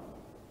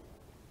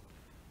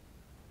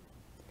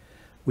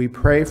 We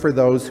pray for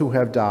those who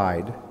have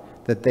died,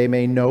 that they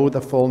may know the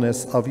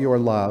fullness of your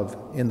love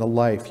in the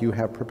life you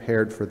have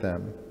prepared for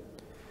them.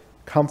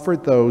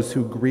 Comfort those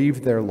who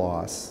grieve their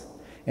loss,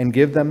 and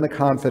give them the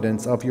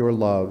confidence of your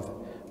love,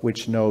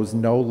 which knows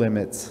no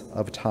limits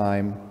of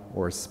time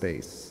or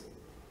space.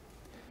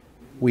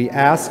 We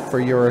ask for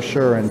your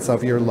assurance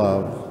of your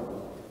love.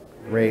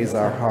 Raise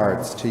our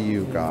hearts to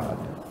you, God.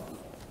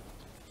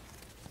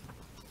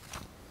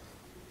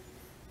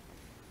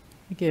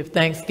 We give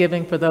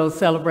thanksgiving for those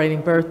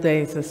celebrating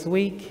birthdays this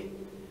week: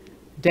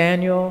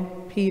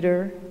 Daniel,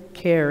 Peter,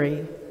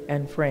 Carrie,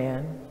 and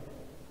Fran.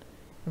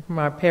 And from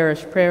our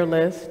parish prayer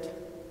list,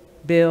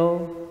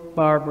 Bill,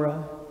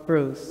 Barbara,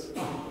 Bruce,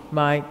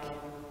 Mike,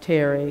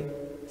 Terry,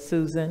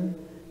 Susan,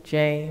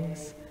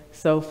 James,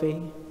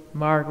 Sophie,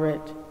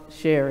 Margaret,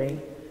 Sherry,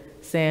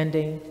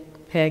 Sandy,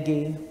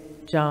 Peggy,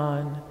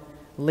 John,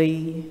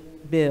 Lee,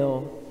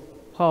 Bill,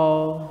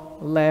 Paul,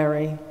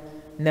 Larry,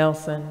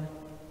 Nelson,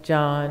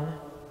 John,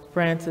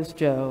 Francis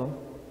Joe,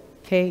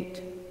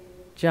 Kate,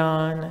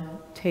 John,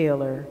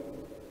 Taylor,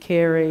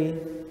 Carrie,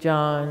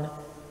 John,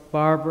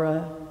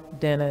 Barbara,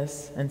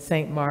 Dennis, and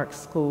St. Mark's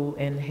School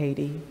in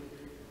Haiti.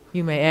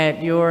 You may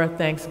add your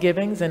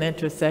thanksgivings and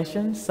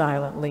intercessions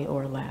silently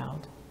or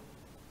loud.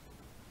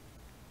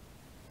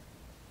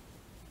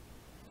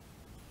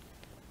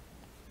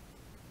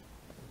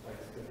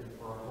 Thanksgiving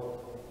for our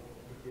hope,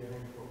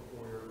 beginning for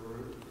your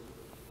group.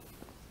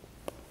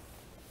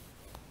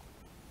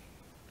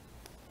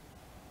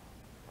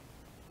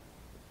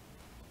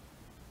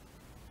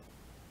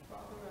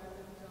 Father, I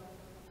lift up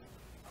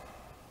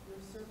your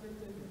servant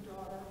and your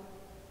daughter,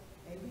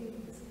 Amy.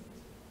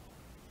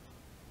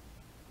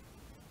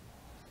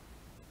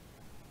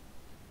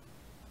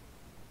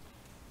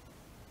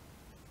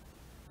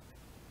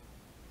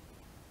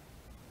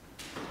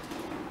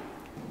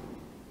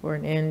 For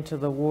an end to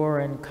the war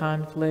and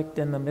conflict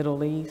in the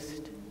Middle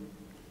East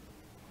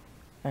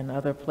and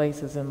other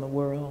places in the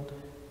world,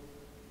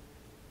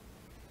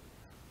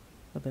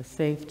 for the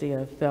safety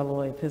of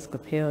fellow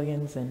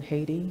Episcopalians in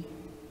Haiti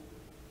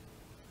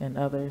and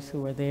others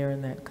who are there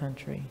in that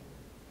country.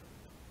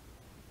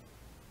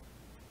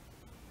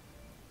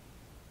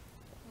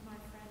 My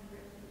friend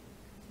Rick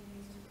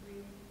continues to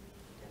grieve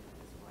the death of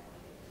his wife.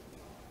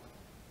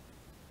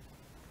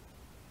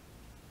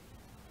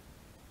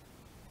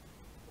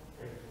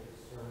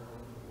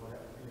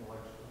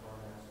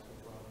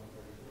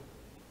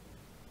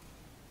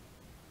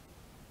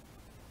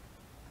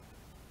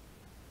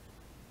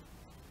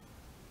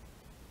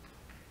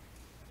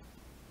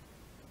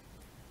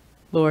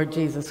 Lord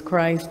Jesus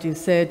Christ, you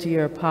said to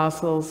your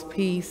apostles,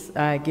 "Peace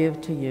I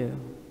give to you.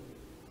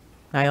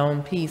 My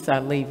own peace I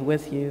leave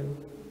with you.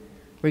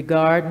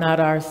 Regard not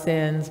our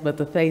sins, but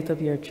the faith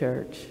of your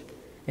church,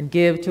 and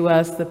give to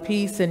us the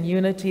peace and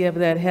unity of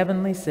that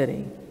heavenly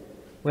city,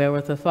 where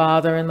with the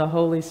Father and the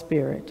Holy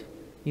Spirit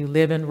you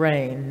live and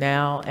reign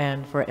now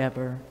and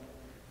forever.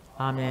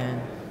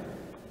 Amen.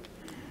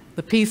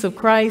 The peace of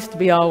Christ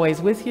be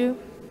always with you.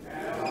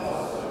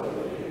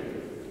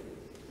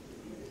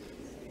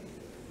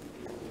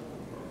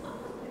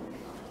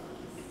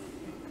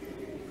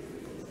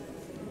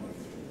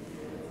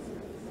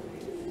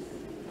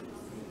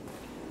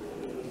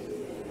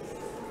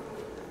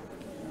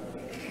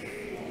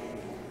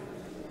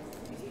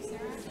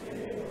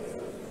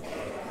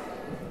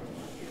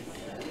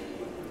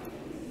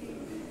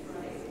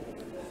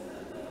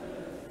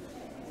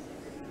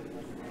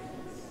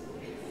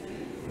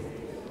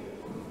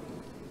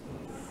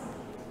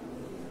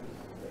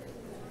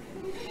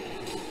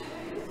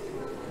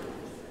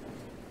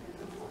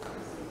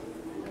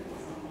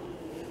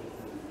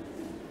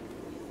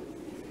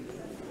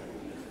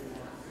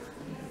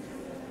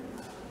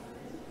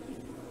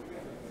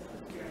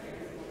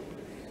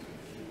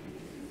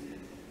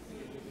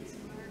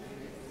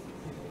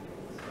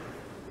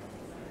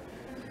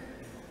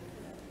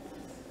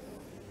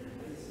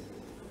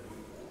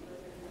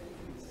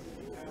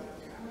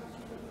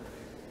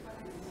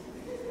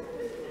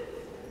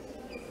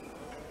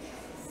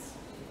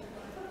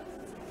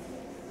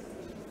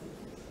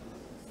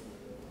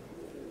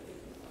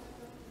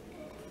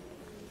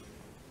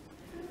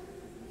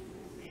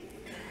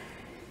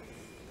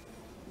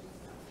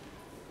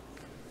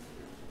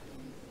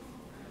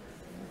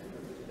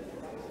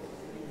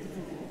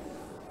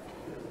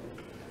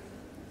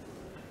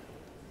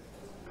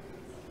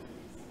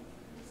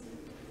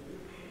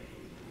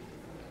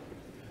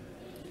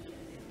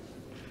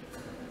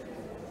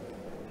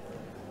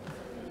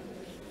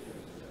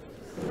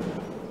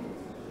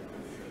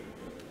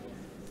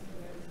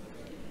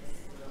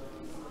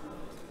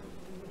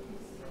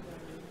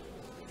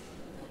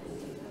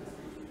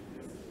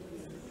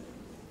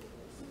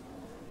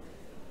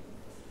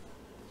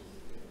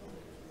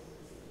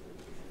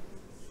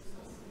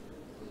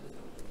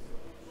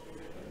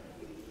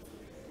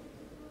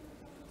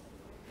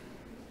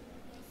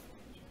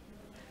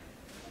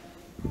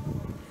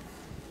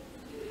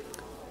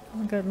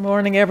 Good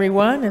morning,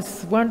 everyone.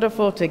 It's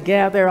wonderful to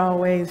gather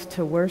always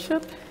to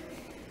worship.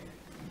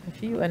 A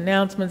few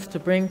announcements to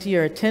bring to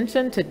your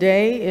attention.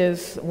 Today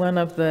is one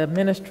of the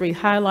ministry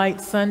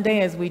highlights Sunday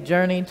as we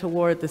journey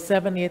toward the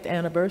 70th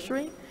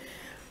anniversary.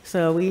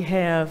 So we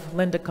have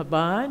Linda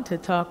Caban to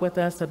talk with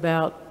us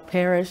about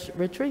Parish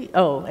Retreat.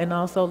 Oh, and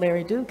also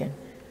Larry Dugan,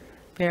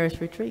 Parish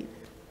Retreat.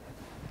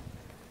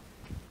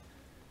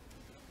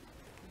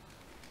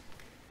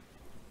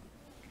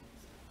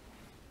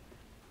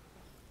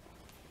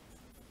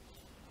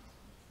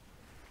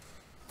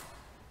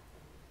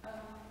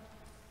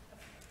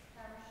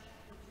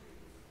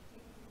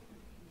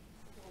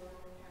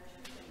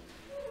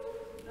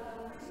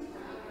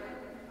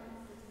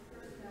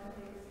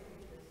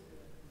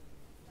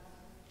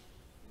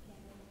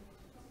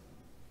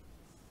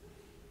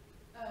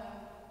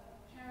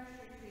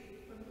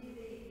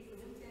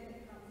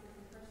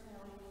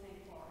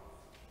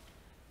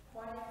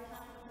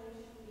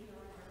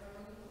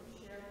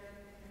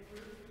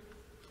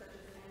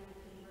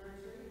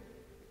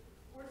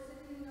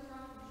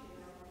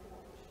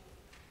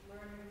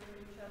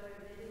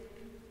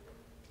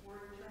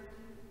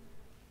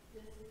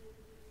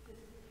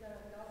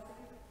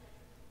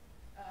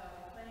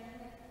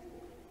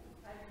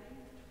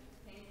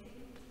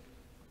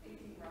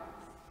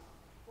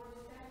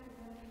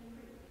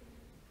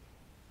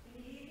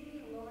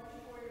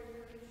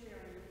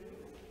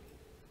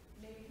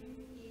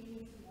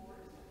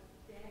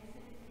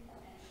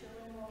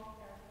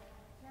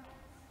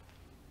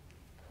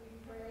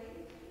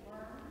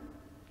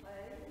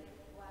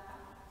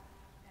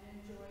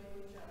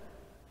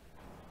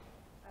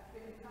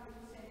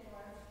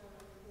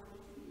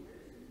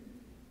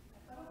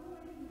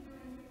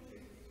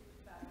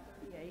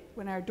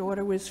 When our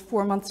daughter was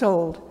 4 months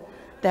old,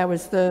 that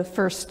was the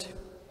first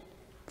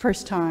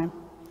time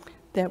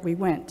that we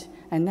went.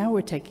 And now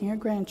we're taking our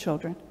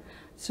grandchildren.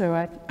 So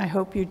I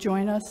hope you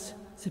join us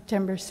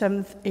September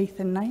 7th, 8th,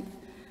 and 9th.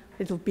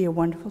 It'll be a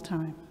wonderful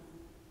time.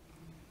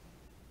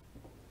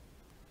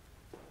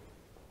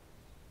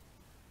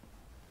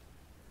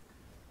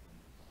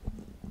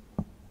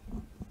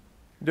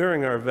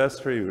 During our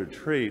vestry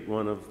retreat,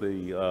 one of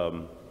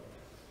the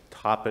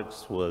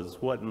topics was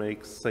what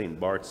makes St.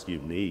 Bart's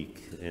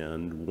unique,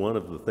 and one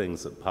of the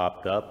things that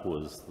popped up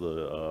was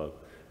the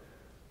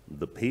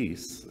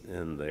peace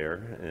in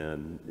there,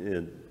 and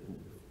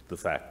the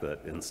fact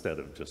that instead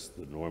of just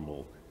the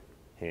normal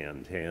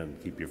hand,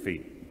 keep your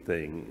feet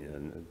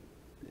thing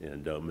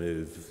and don't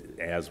move,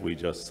 as we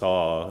just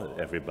saw,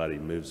 everybody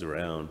moves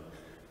around.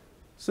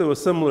 So a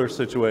similar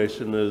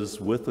situation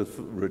is with the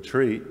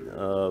retreat.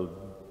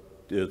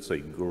 It's a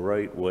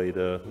great way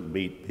to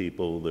meet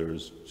people.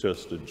 There's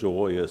just a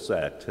joyous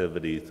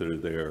activity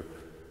through there,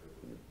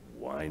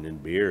 wine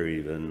and beer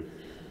even,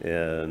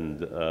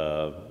 and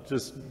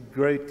just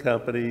great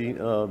company,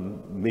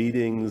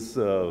 meetings,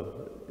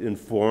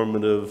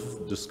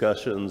 informative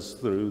discussions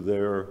through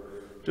there.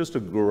 Just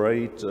a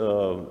great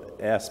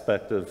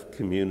aspect of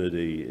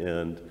community.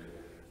 And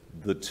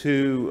the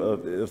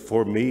two,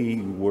 for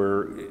me,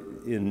 were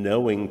in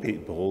knowing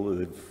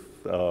people.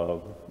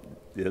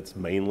 It's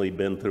mainly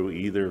been through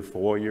either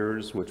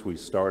foyers, which we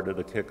started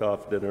a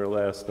kickoff dinner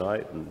last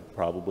night and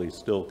probably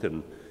still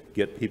can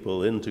get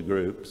people into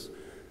groups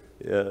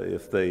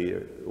if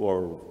they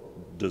are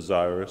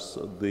desirous.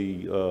 And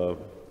the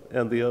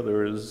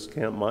other is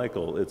Camp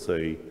Michael. It's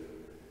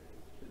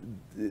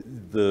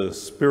the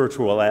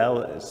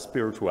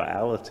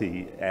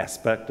spirituality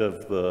aspect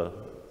of the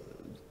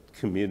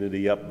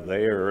community up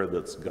there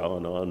that's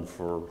gone on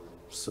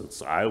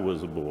since I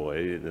was a boy,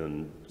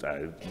 and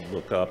I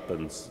look up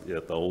and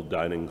at the old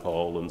dining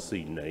hall and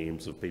see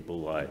names of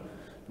people I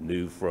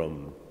knew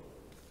from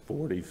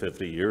 40,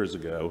 50 years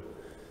ago.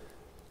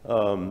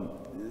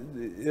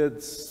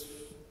 It's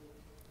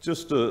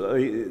just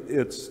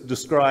it's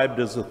described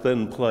as a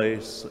thin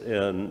place,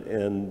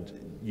 and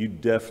you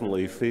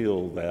definitely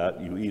feel that.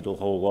 You eat a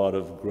whole lot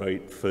of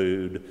great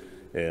food,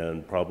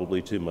 and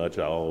probably too much.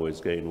 I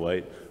always gain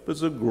weight. But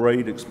it's a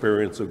great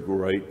experience, a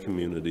great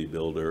community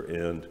builder,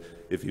 and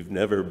if you've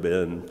never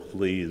been,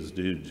 please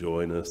do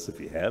join us. If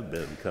you have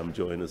been, come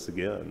join us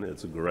again.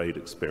 It's a great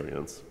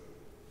experience.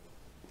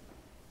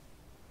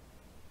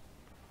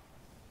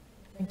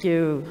 Thank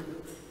you,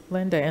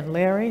 Linda and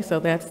Larry. So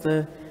that's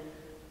the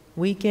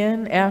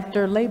weekend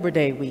after Labor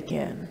Day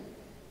weekend.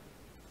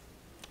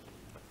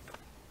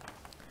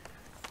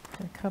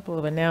 A couple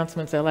of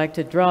announcements I'd like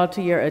to draw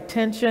to your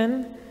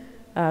attention.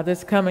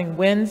 This coming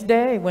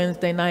Wednesday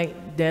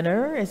night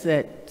dinner is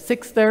at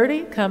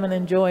 6:30. Come and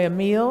enjoy a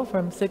meal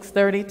from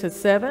 6:30 to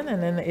 7.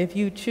 And then if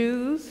you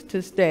choose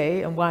to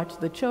stay and watch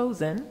The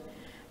Chosen,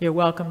 you're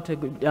welcome to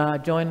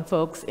join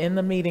folks in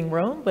the meeting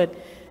room. But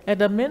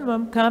at a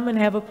minimum, come and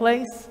have a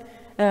place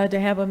to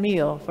have a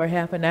meal for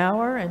half an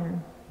hour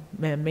and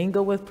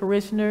mingle with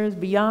parishioners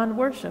beyond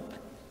worship.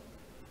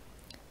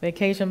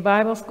 Vacation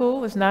Bible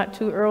School is not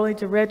too early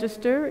to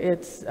register.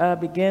 It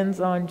begins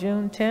on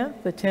June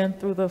 10th, the 10th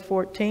through the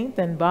 14th,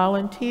 and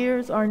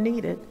volunteers are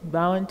needed.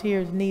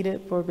 Volunteers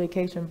needed for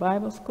Vacation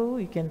Bible School.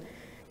 You can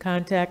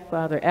contact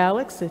Father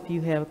Alex if you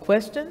have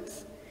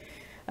questions.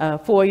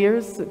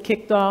 Foyers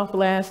kicked off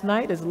last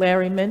night, as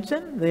Larry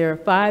mentioned. There are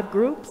 5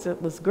 groups. It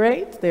was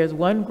great. There's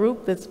one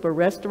group that's for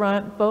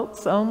restaurant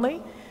folks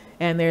only,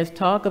 and there's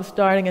talk of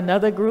starting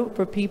another group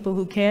for people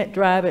who can't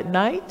drive at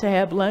night to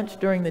have lunch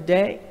during the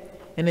day.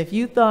 And if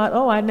you thought,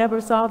 oh, I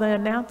never saw the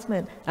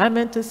announcement, I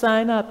meant to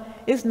sign up,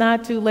 it's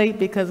not too late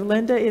because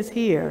Linda is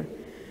here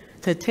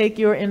to take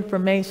your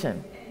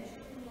information.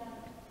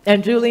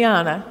 And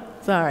Juliana,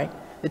 sorry.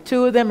 The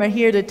 2 of them are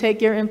here to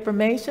take your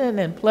information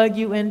and plug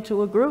you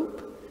into a group.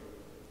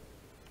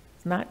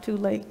 It's not too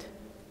late.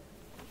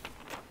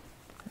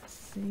 Let's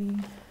see.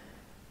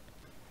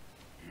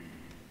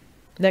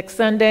 Next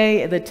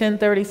Sunday, the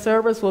 10:30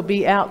 service will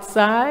be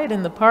outside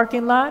in the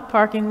parking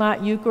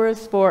lot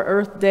Eucharist for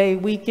Earth Day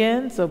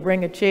weekend. So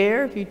bring a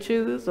chair if you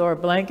choose or a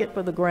blanket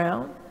for the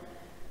ground.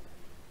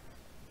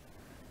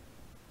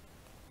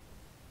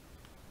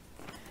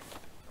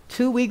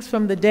 Two weeks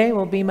from the day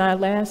will be my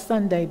last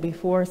Sunday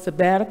before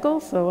sabbatical,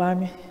 so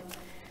I'm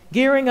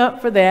gearing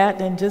up for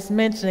that and just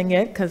mentioning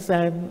it because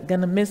I'm going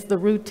to miss the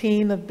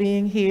routine of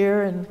being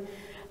here. And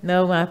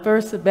no, my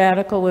first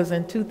sabbatical was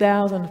in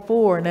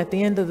 2004, and at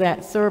the end of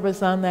that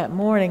service on that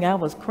morning, I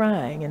was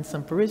crying, and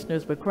some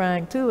parishioners were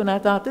crying too, and I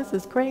thought, this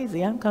is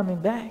crazy, I'm coming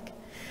back.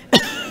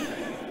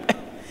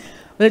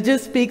 But it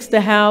just speaks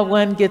to how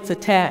one gets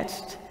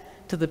attached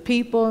to the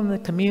people and the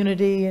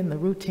community and the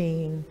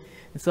routine.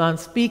 And so I'm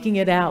speaking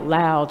it out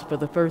loud for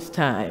the first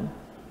time.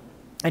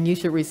 And you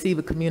should receive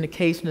a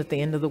communication at the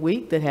end of the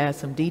week that has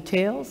some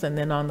details. And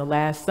then on the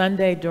last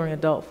Sunday during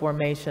adult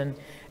formation,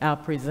 I'll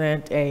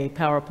present a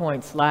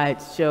PowerPoint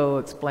slideshow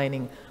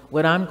explaining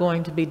what I'm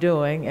going to be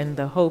doing. And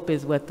the hope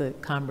is what the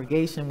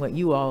congregation, what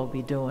you all will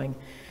be doing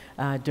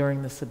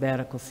during the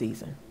sabbatical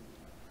season.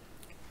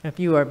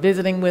 If you are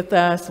visiting with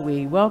us,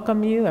 we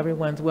welcome you.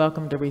 Everyone's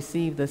welcome to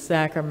receive the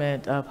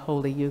sacrament of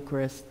Holy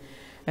Eucharist.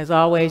 As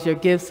always, your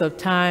gifts of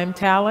time,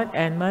 talent,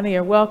 and money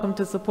are welcome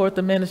to support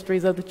the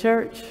ministries of the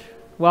church.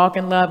 Walk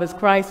in love as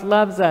Christ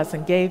loves us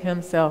and gave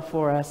himself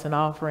for us, an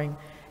offering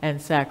and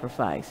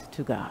sacrifice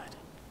to God.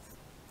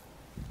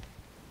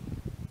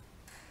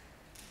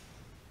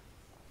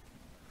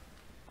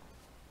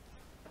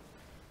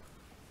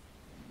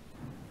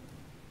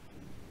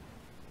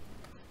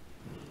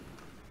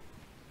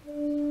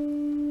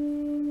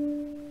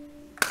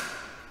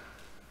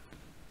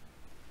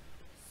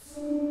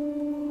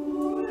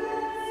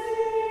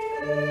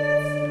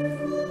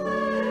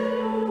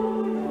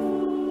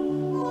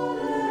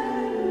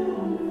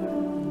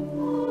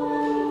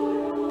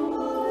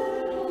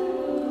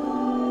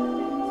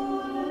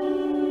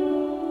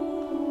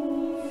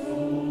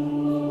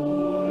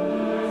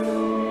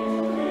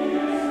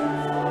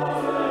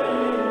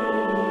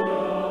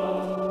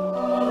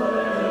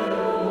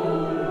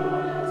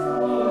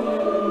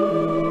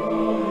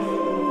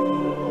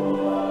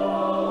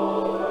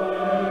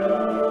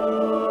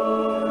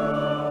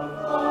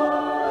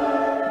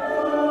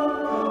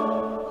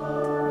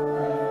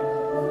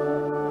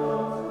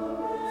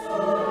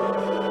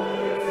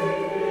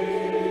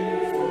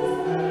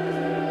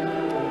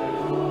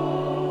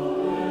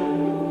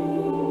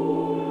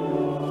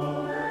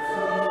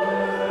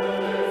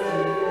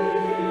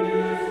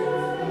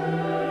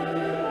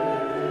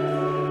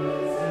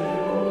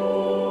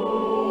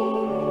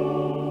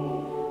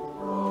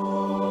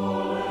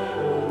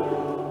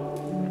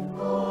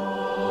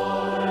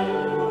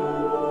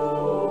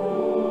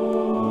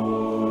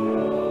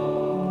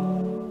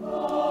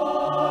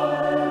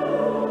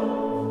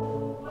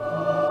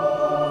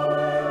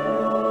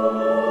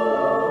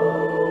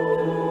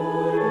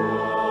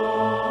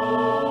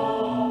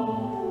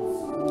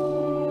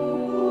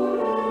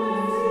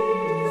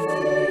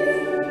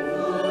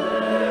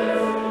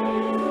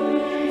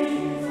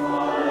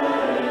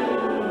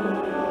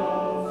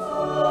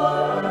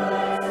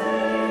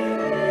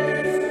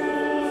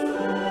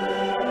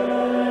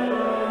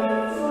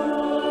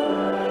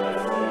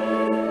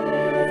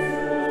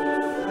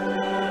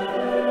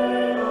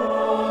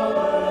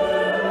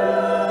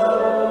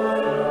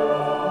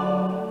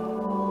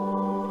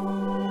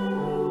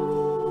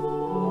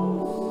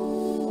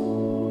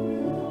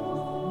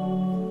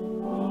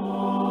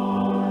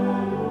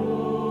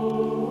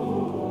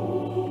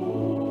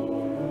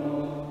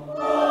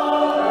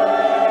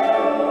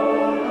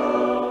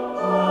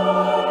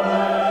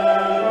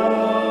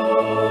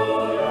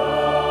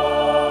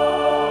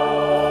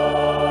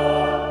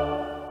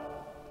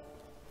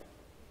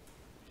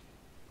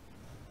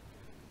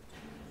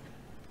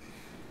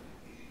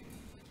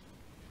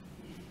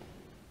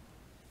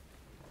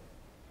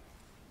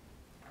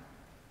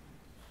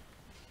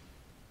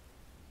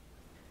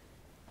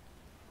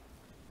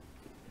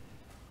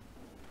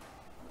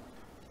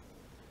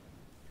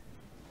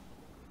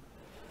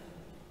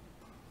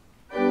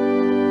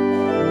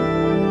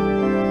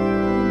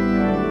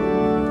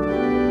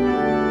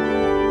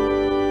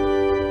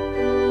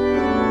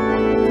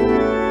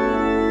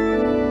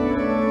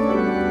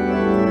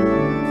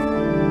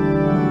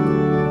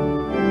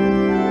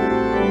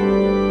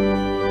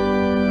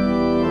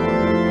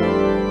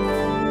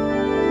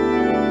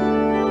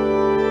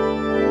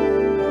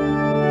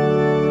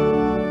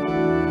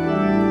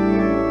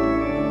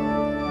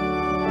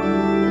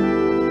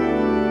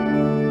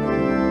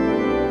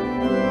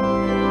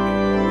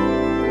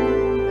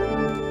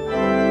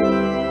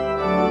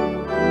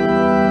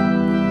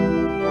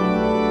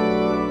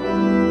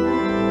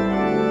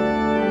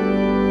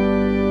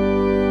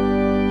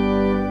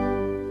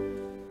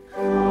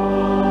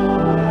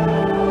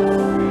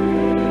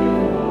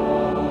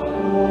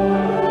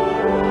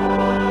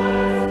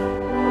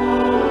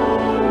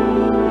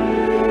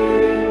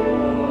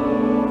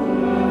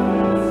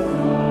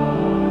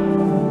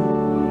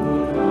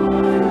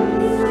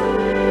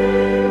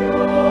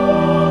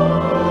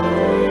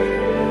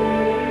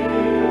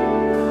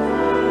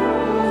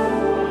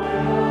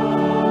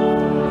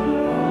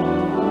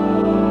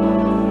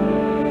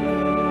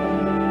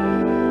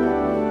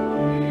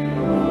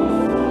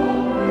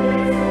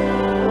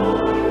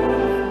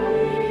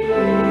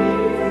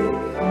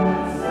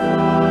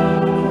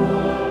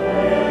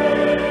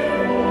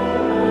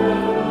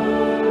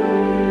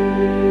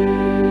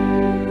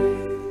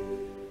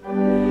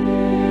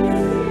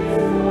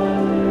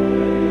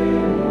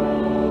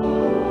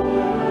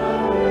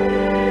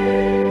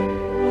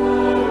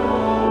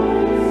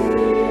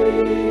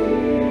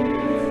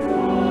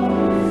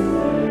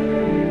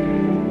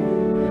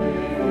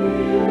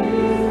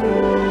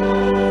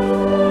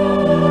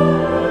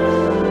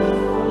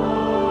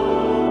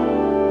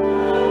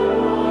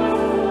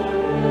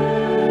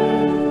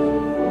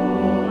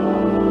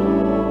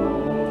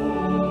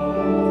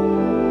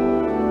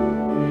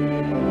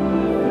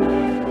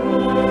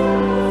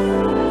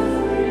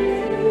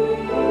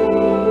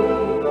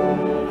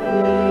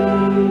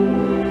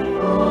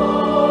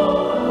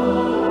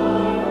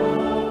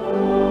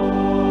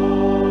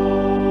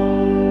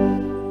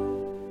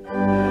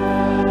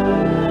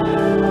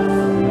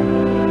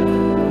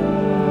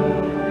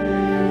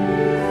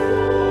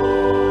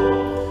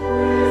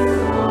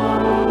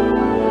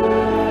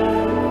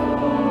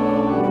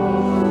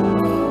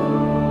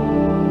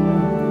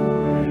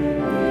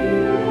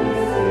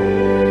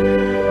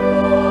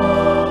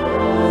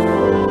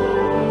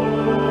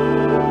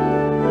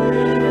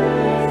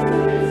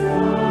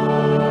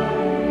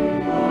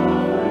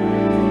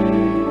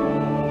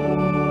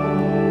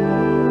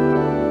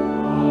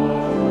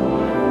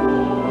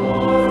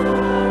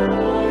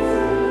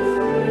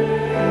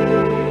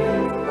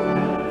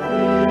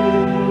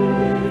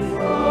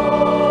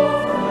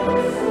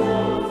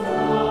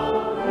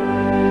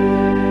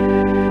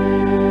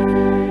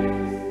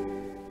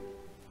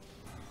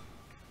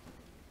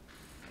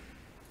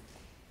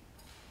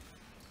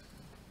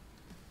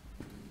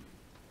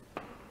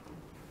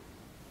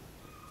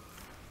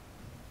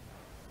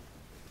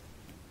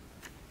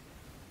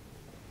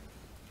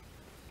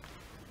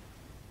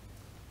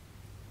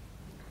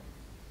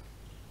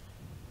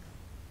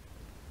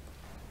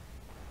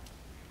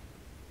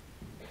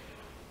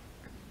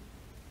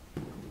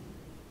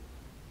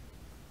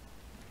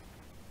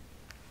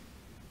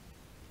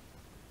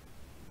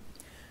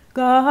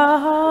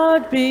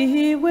 God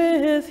be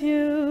with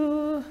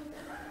you.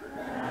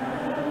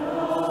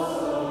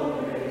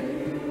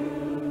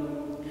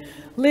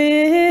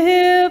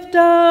 Lift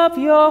up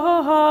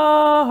your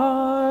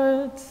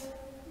hearts.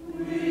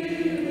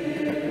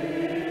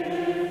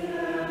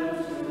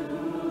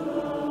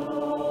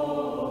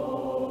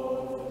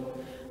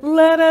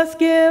 Let us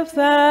give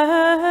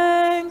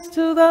thanks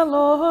to the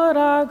Lord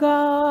our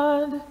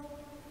God.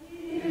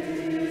 It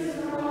is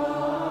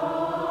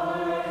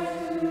right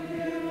to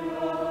give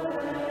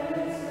God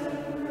thanks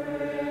and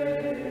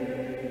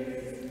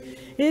praise.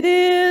 It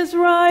is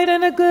right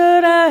and a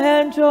good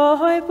and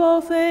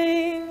joyful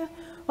thing,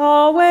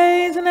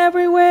 always and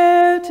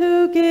everywhere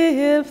to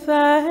give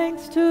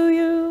thanks to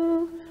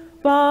you,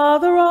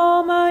 Father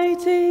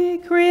Almighty,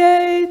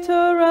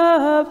 Creator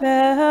of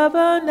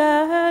heaven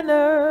and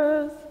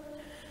earth.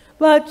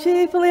 But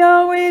chiefly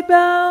are we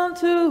bound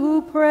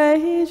to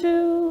praise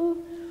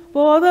you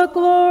for the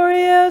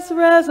glorious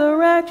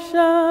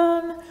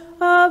resurrection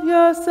of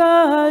your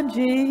Son,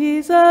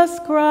 Jesus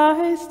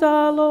Christ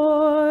our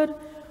Lord.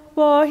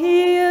 For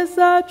he is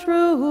the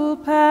true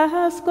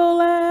Paschal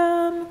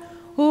Lamb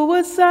who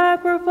was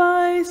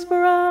sacrificed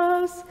for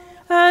us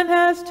and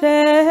has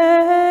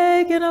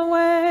taken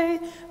away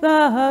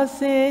the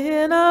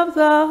sin of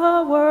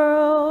the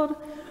world.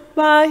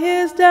 By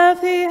his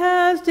death he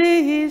has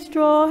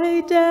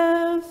destroyed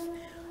death,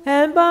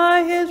 and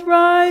by his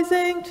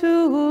rising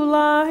to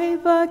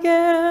life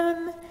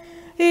again,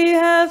 he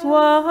has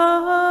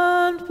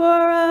won for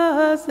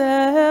us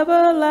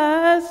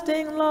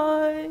everlasting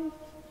life.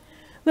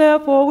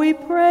 Therefore we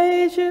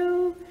praise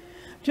you,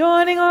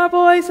 joining our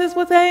voices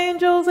with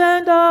angels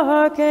and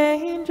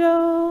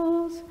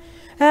archangels,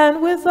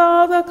 and with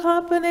all the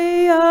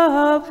company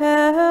of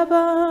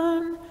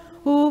heaven,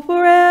 who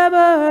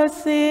forever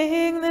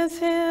sing this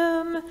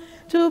hymn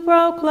to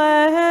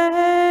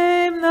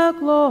proclaim the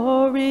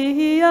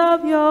glory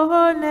of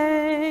your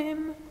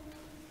name.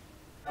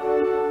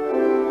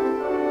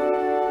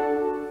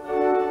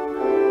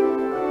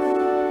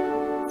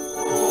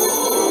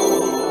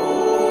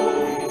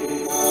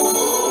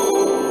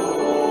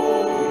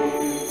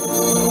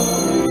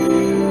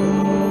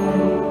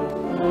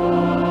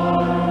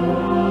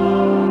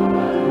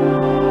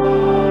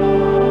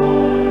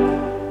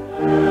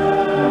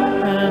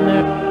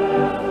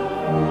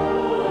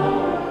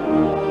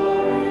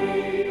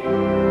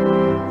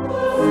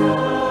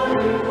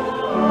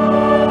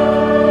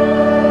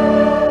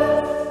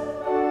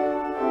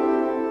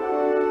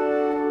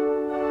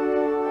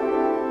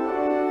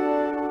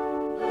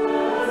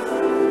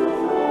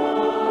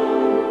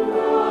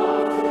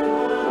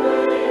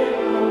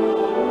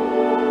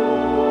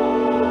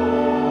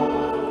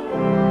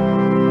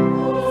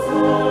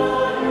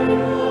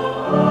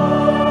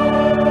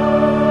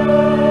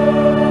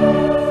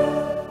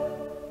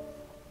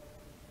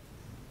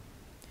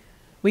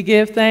 We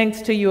give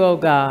thanks to you, O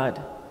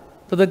God,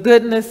 for the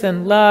goodness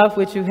and love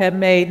which you have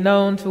made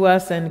known to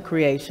us in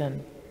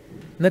creation,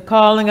 and the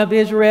calling of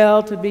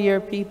Israel to be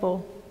your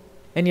people,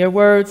 and your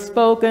words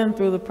spoken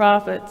through the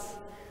prophets,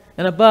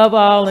 and above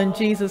all in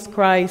Jesus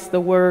Christ,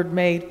 the Word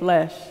made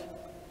flesh.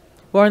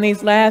 For in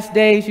these last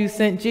days you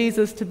sent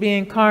Jesus to be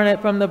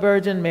incarnate from the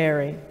Virgin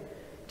Mary,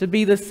 to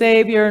be the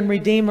Savior and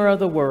Redeemer of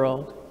the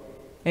world.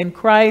 In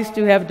Christ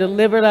you have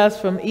delivered us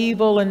from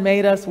evil and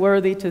made us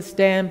worthy to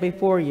stand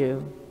before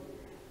you.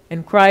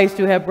 In Christ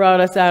you have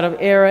brought us out of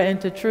error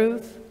into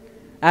truth,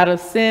 out of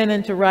sin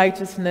into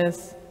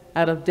righteousness,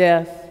 out of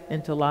death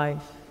into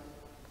life.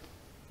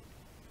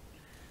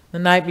 The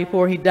night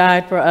before he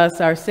died for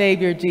us, our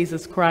Savior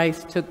Jesus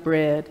Christ took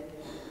bread.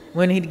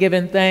 When he'd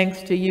given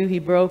thanks to you, he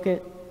broke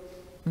it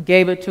and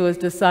gave it to his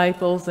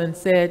disciples and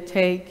said,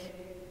 "Take,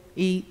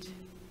 eat.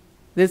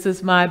 This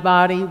is my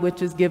body,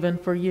 which is given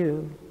for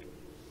you.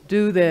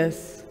 Do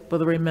this for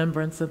the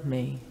remembrance of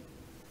me."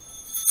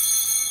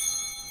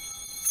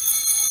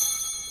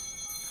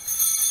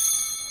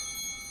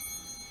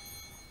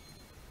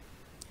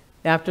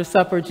 After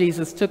supper,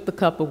 Jesus took the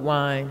cup of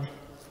wine,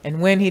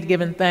 and when he'd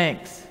given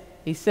thanks,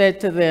 he said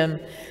to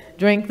them,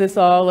 "Drink this,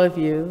 all of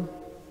you.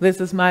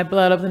 This is my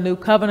blood of the new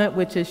covenant,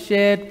 which is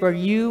shed for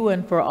you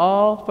and for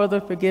all for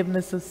the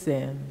forgiveness of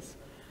sins.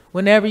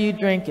 Whenever you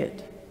drink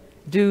it,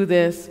 do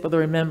this for the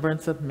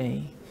remembrance of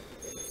me."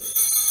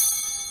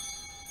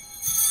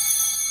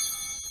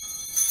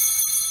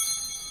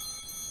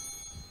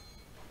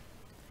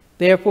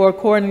 Therefore,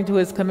 according to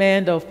his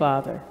command, O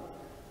Father,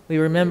 we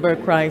remember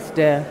Christ's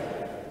death.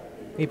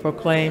 We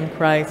proclaim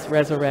Christ's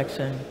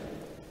resurrection.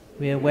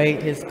 We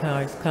await his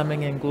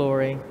coming in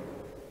glory.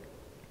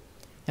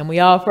 And we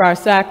offer our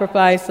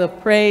sacrifice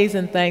of praise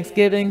and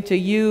thanksgiving to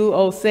you,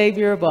 O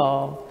Savior of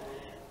all,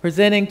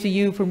 presenting to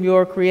you from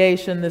your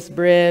creation this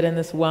bread and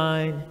this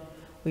wine.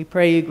 We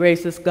pray you,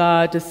 gracious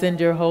God, to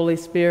send your Holy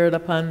Spirit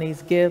upon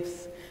these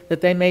gifts,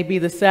 that they may be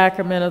the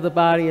sacrament of the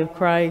body of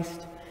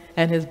Christ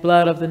and his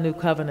blood of the new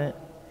covenant.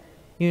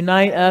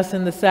 Unite us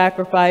in the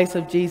sacrifice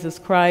of Jesus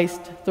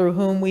Christ, through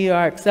whom we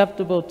are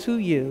acceptable to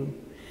you,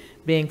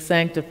 being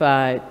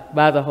sanctified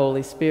by the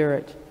Holy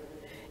Spirit.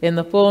 In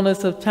the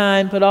fullness of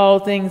time, put all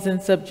things in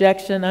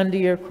subjection under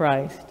your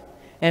Christ,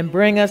 and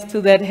bring us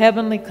to that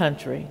heavenly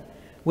country,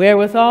 where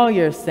with all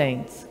your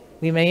saints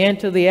we may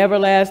enter the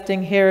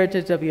everlasting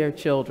heritage of your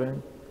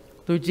children.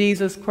 Through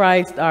Jesus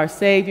Christ, our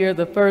Savior,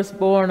 the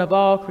firstborn of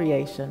all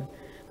creation,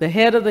 the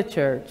head of the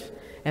church,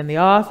 and the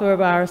author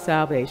of our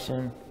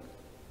salvation.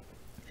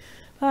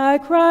 By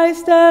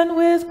Christ and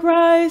with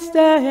Christ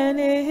and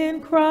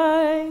in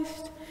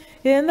Christ,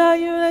 in the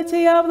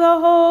unity of the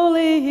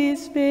Holy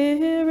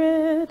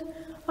Spirit,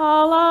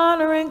 all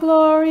honor and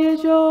glory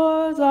is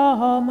yours,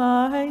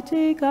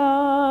 Almighty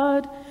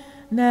God,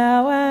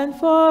 now and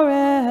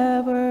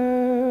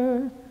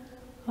forever.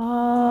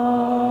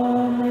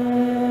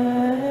 Amen.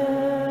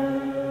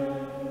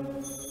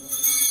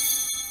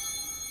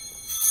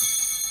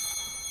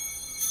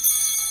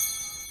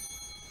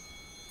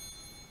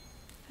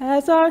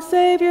 As our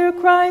Savior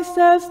Christ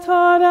has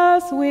taught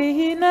us,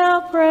 we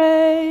now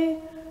pray.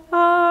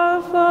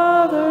 Our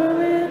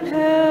Father in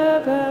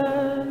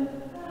heaven,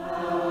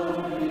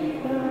 hallowed be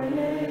thy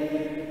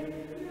name.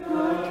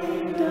 Your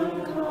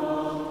kingdom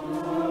come,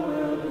 your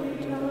will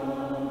be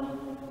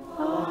done,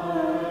 on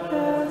earth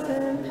as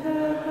in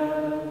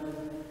heaven.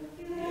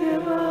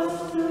 Give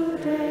us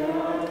today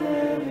our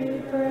daily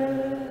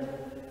bread.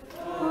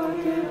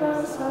 Forgive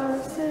us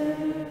our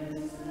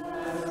sins,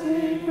 as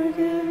we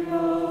forgive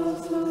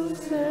those who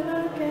sin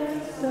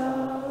against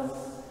us.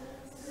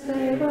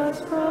 Save us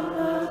from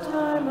the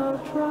time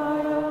of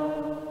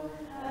trial,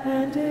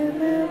 and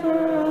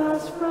deliver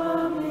us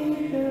from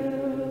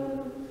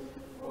evil.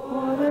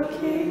 For the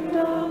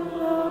kingdom,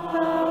 the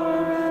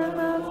power, and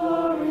the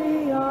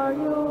glory are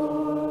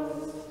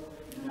yours,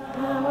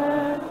 now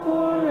and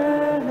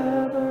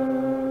forever.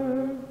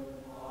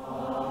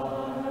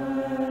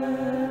 Amen.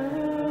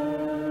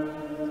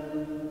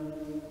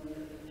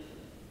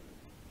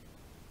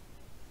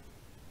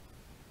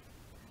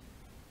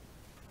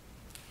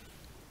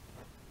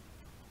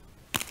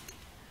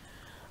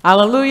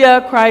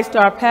 Alleluia, Christ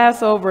our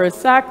Passover is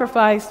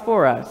sacrificed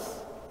for us.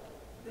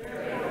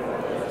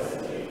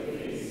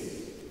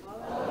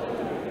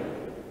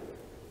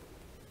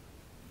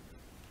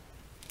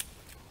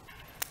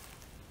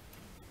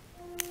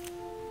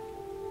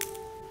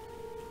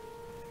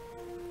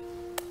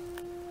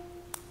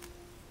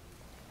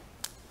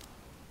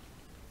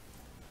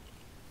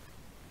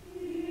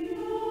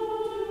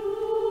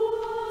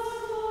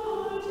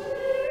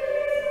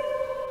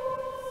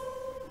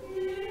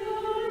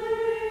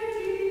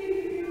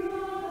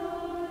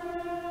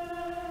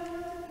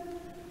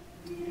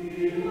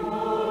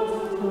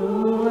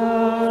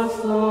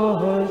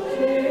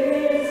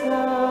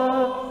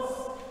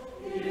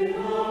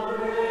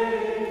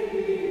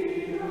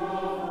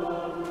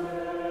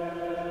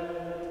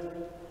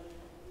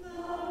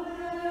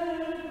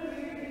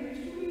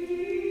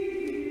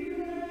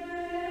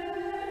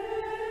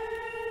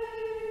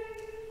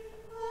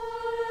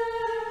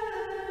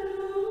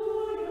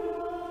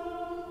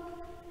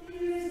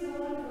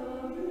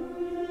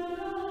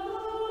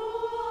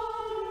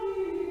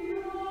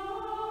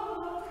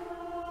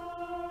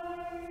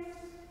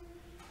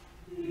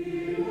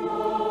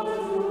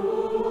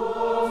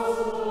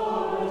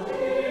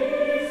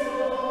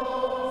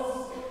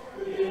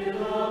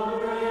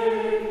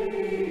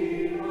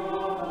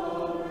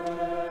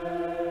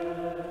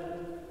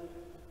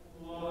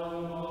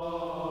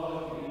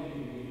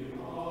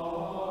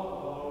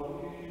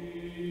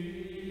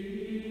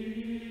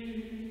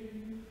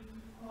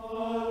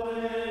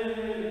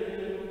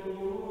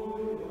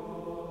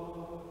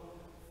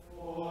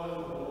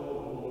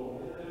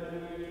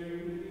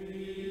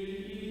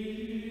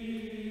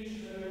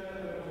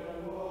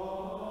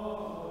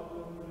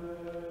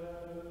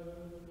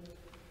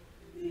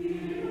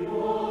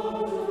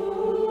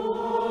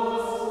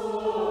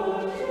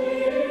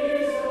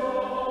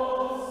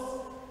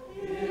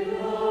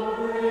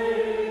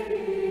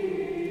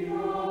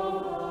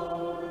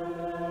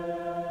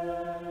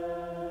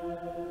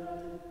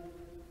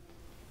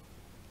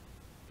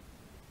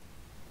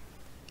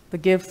 The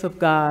gifts of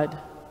God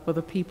for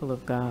the people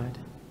of God.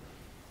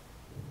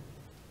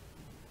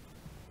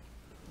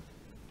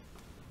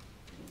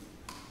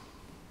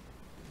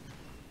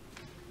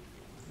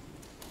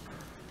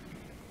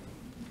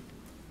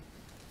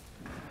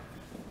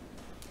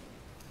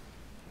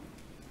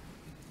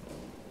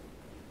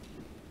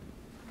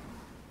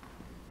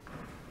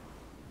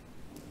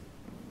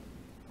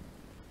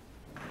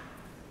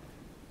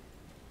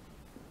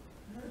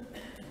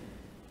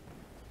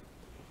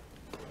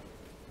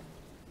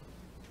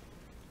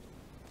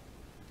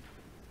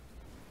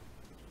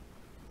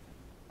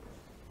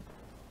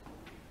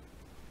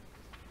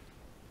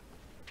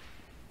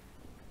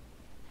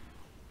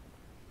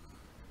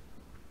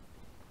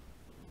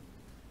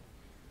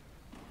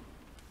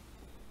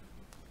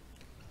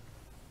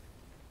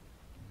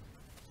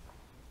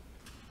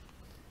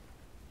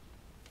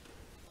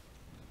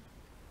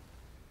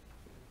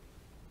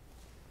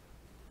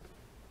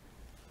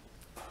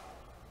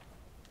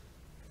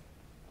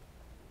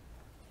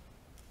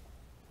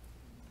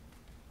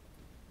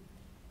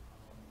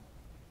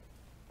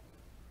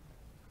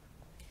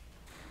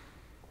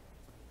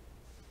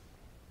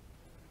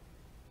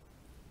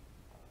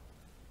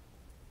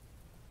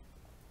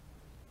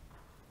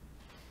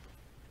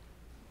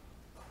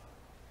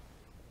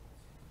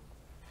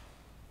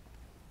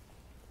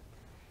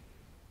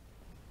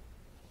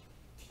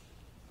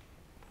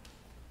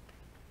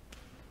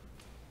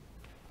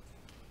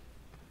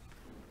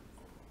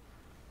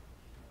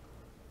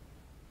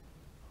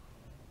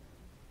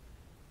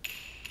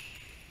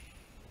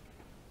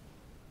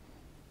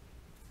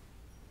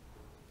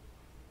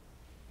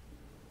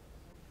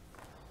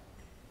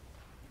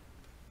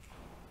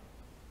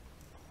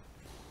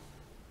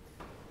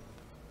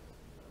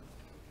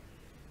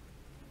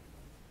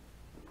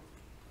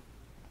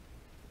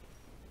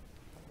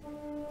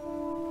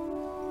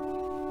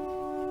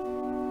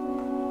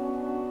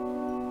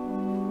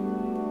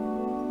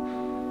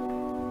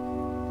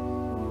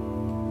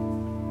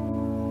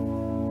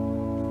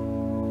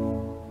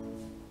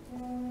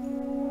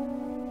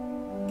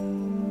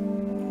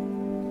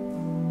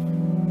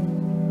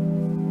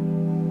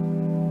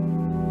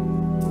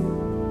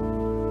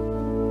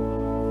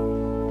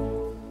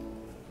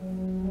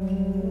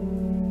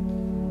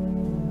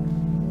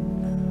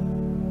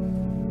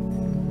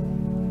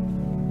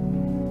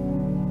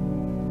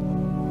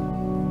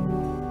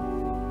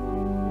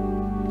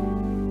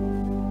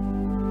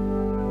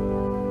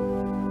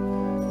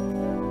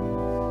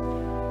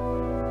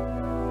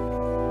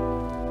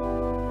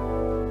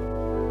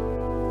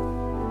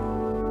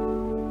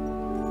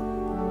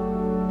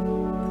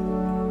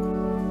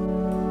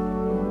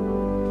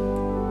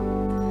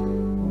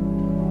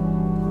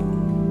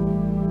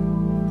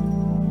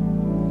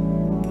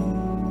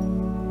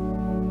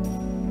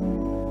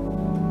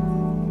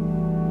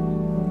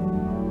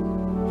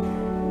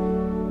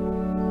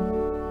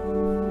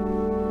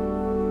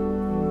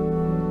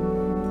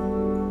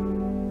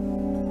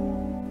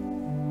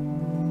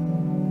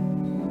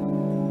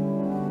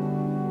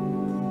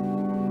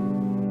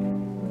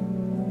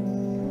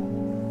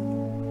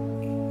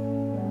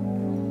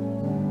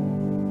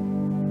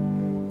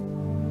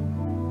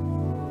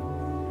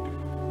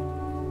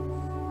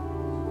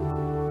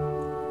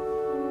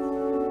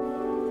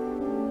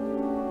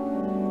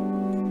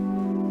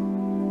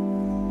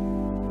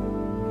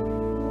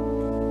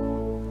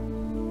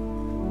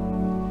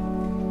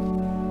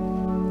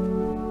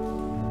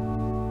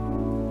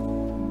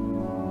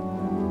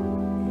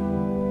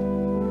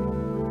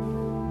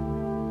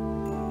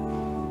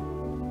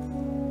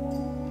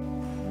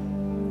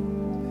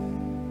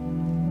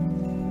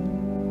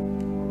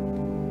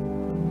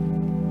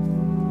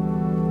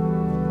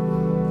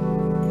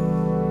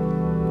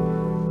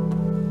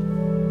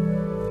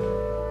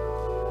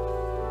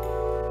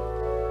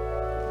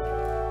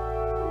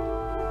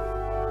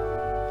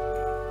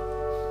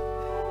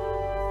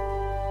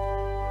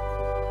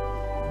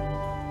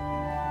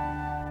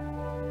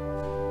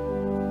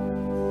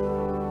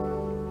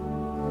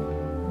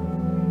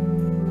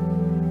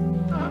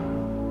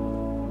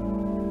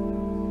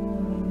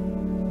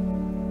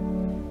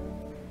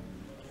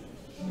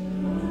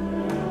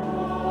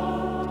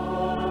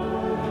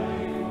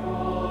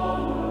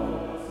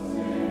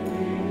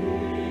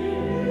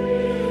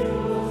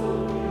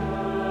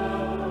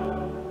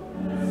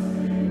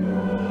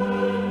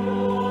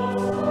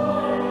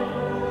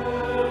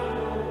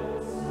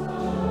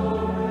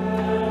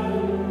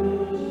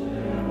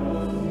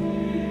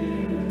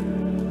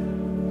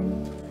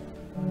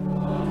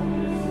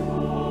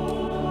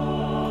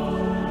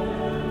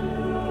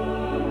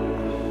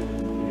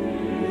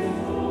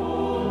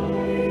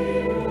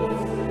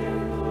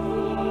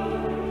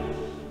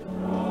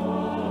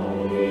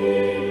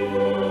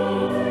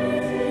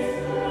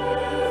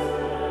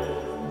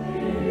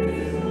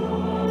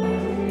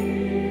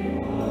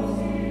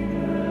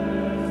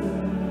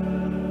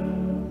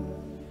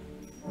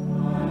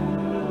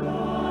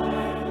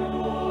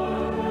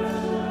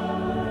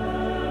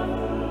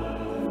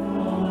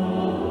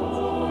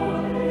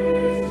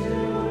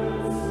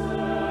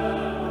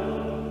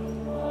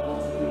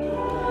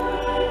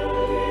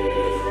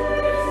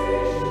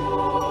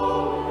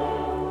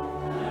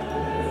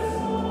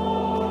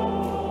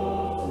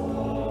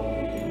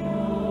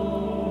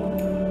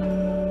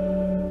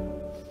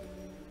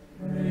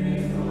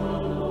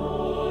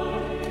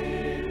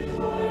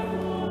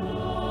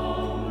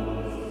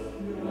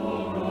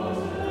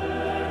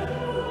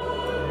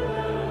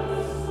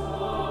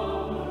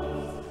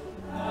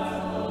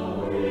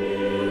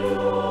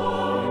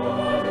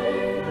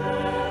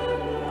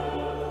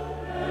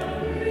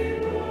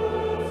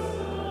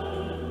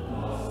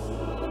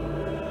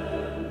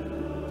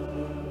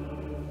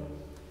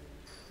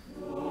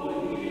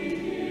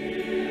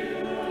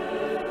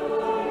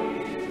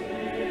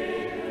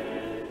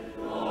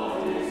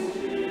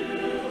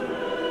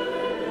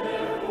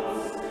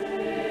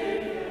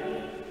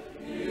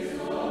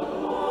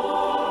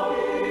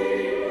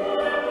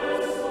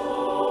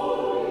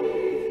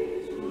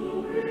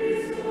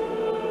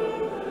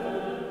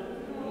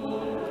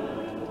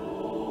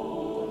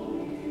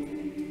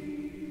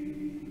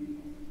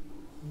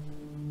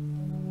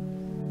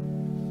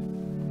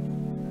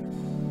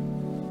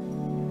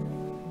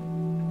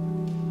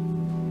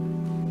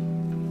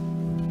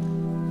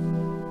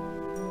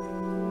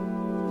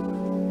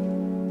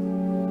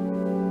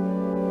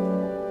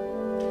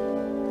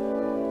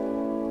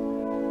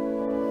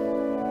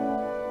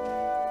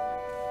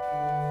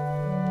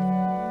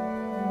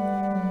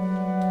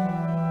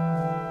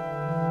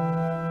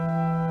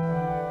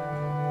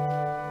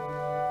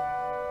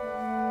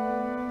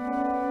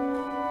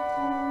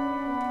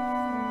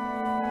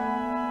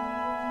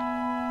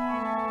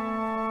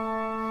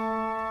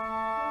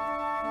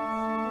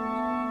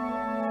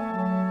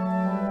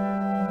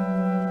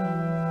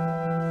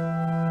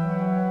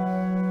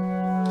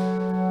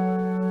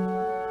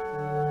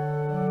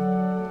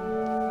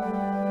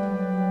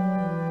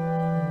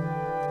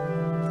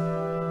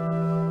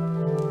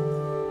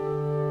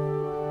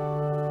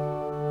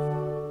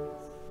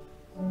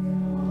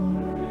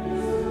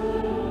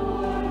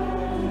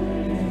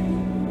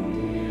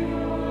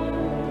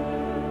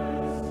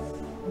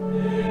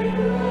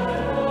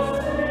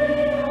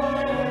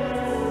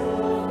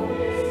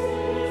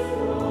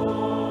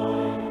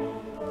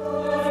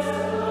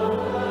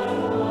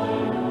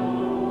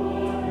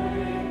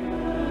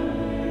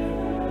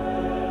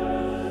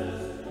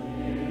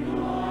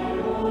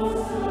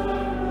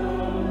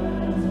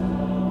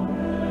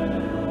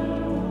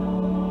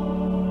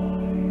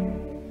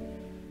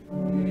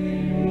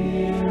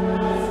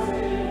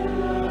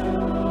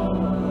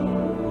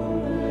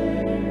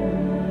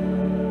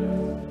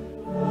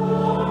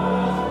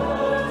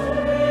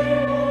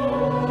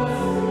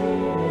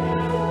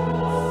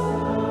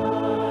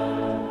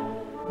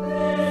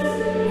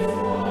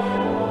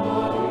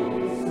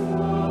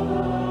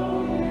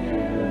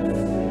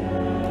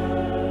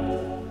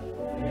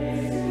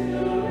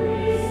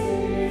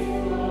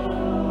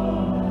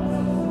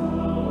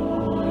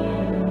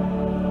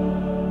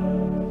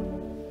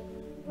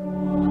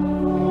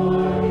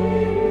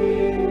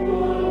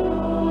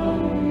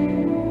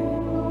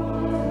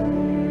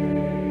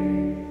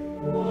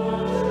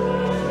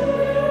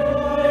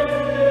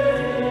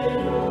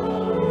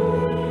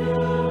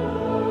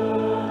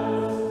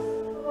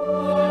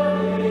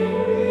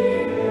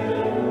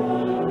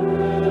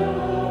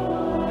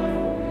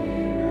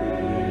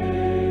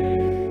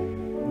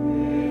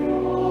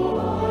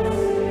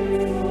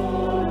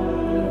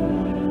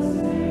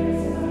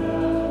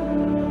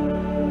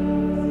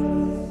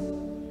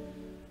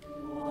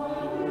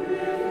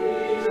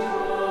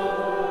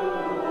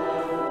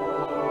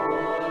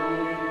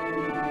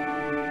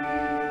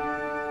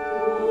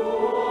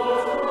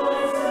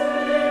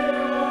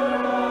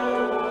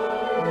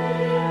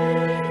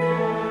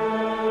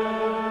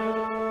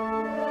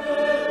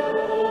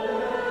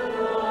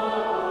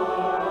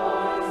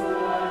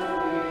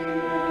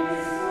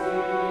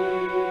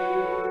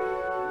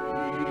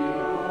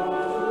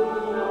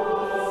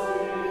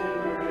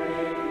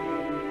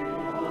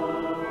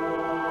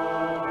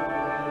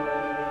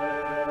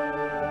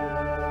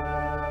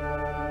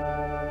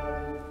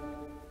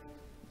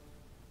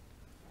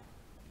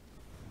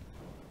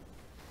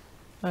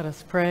 Let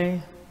us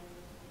pray.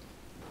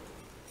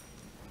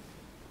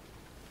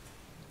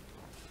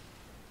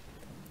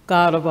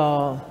 God of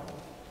all,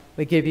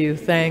 we give you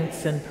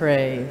thanks and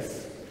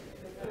praise.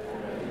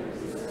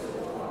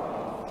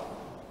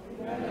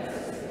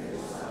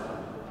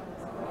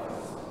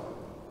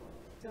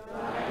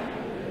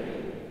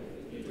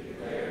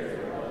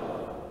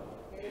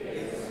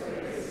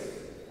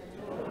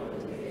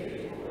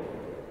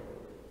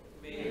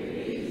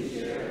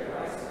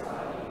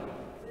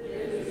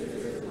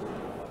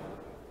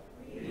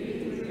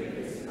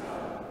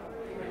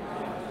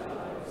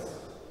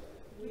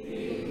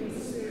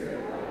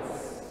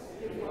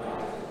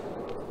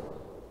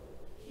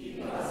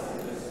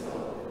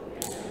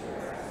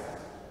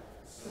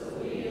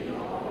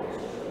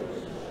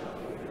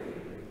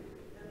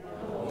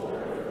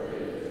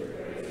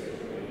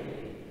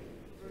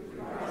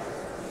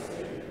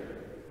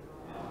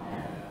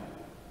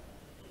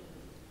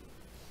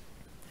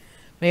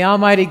 May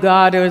Almighty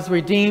God, who has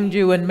redeemed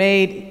you and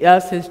made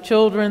us his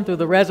children through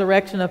the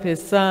resurrection of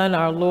his Son,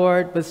 our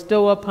Lord,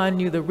 bestow upon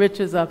you the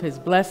riches of his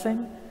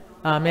blessing.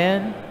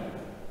 Amen.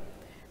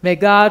 May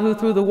God, who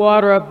through the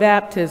water of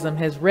baptism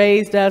has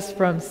raised us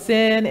from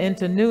sin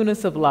into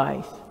newness of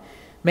life,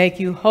 make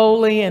you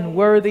holy and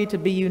worthy to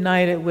be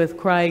united with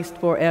Christ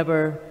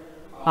forever.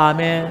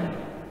 Amen.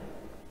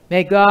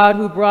 May God,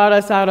 who brought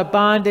us out of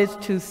bondage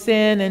to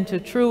sin into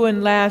true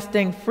and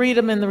lasting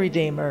freedom in the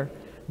Redeemer,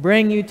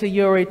 bring you to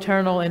your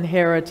eternal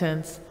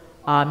inheritance.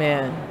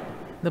 Amen.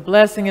 The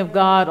blessing of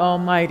God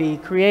Almighty,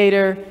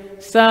 Creator,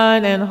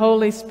 Son, and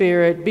Holy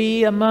Spirit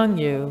be among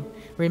you,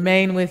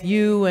 remain with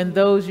you and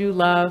those you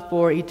love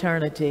for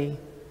eternity.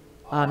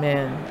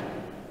 Amen.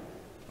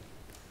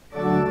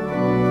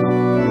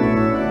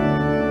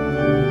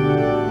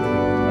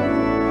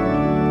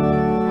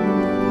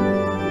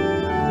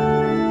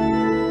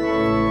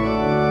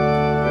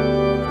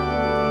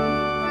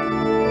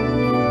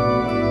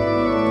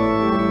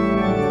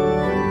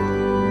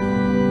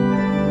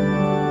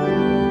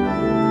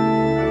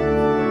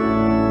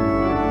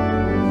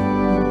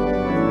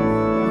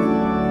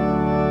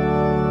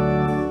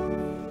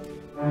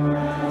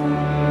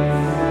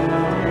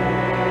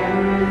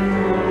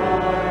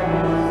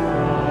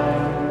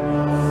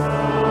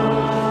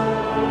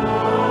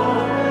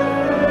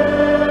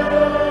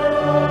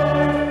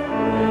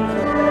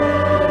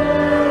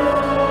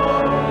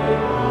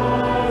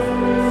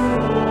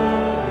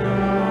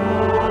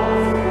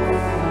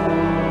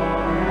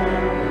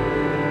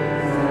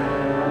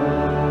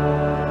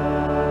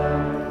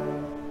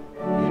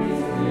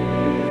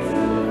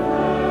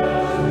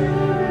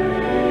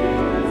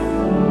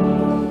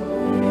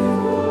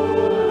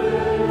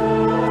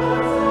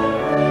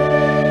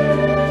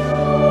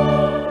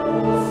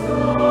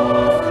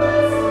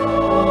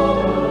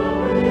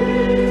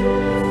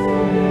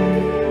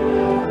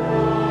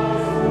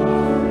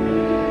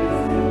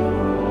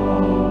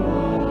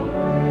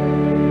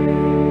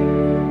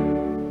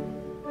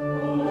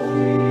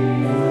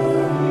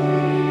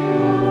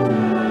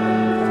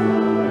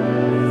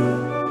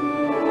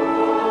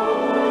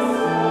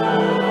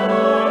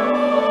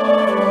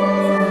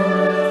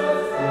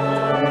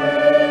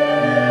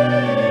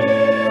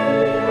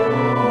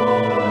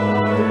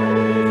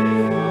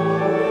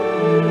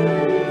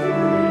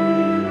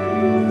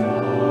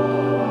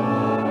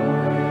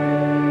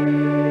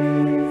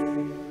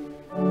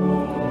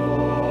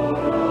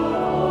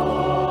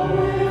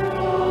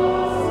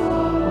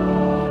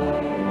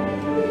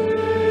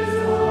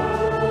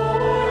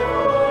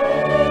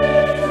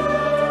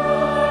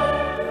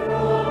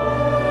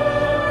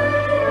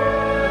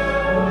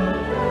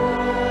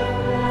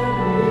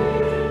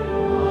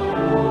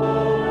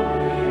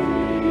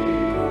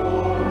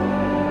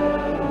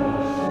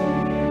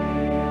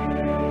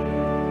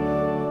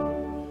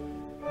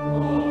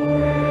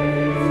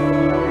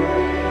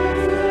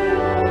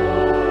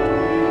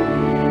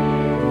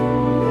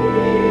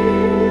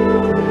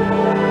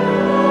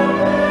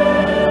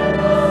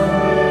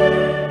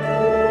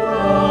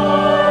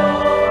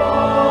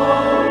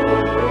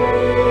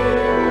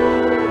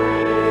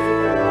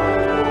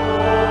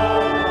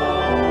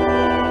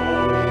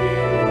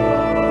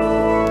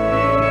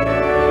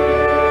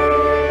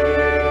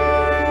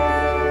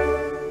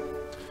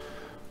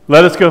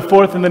 Let us go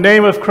forth in the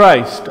name of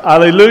Christ.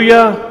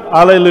 Alleluia,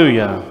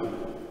 alleluia.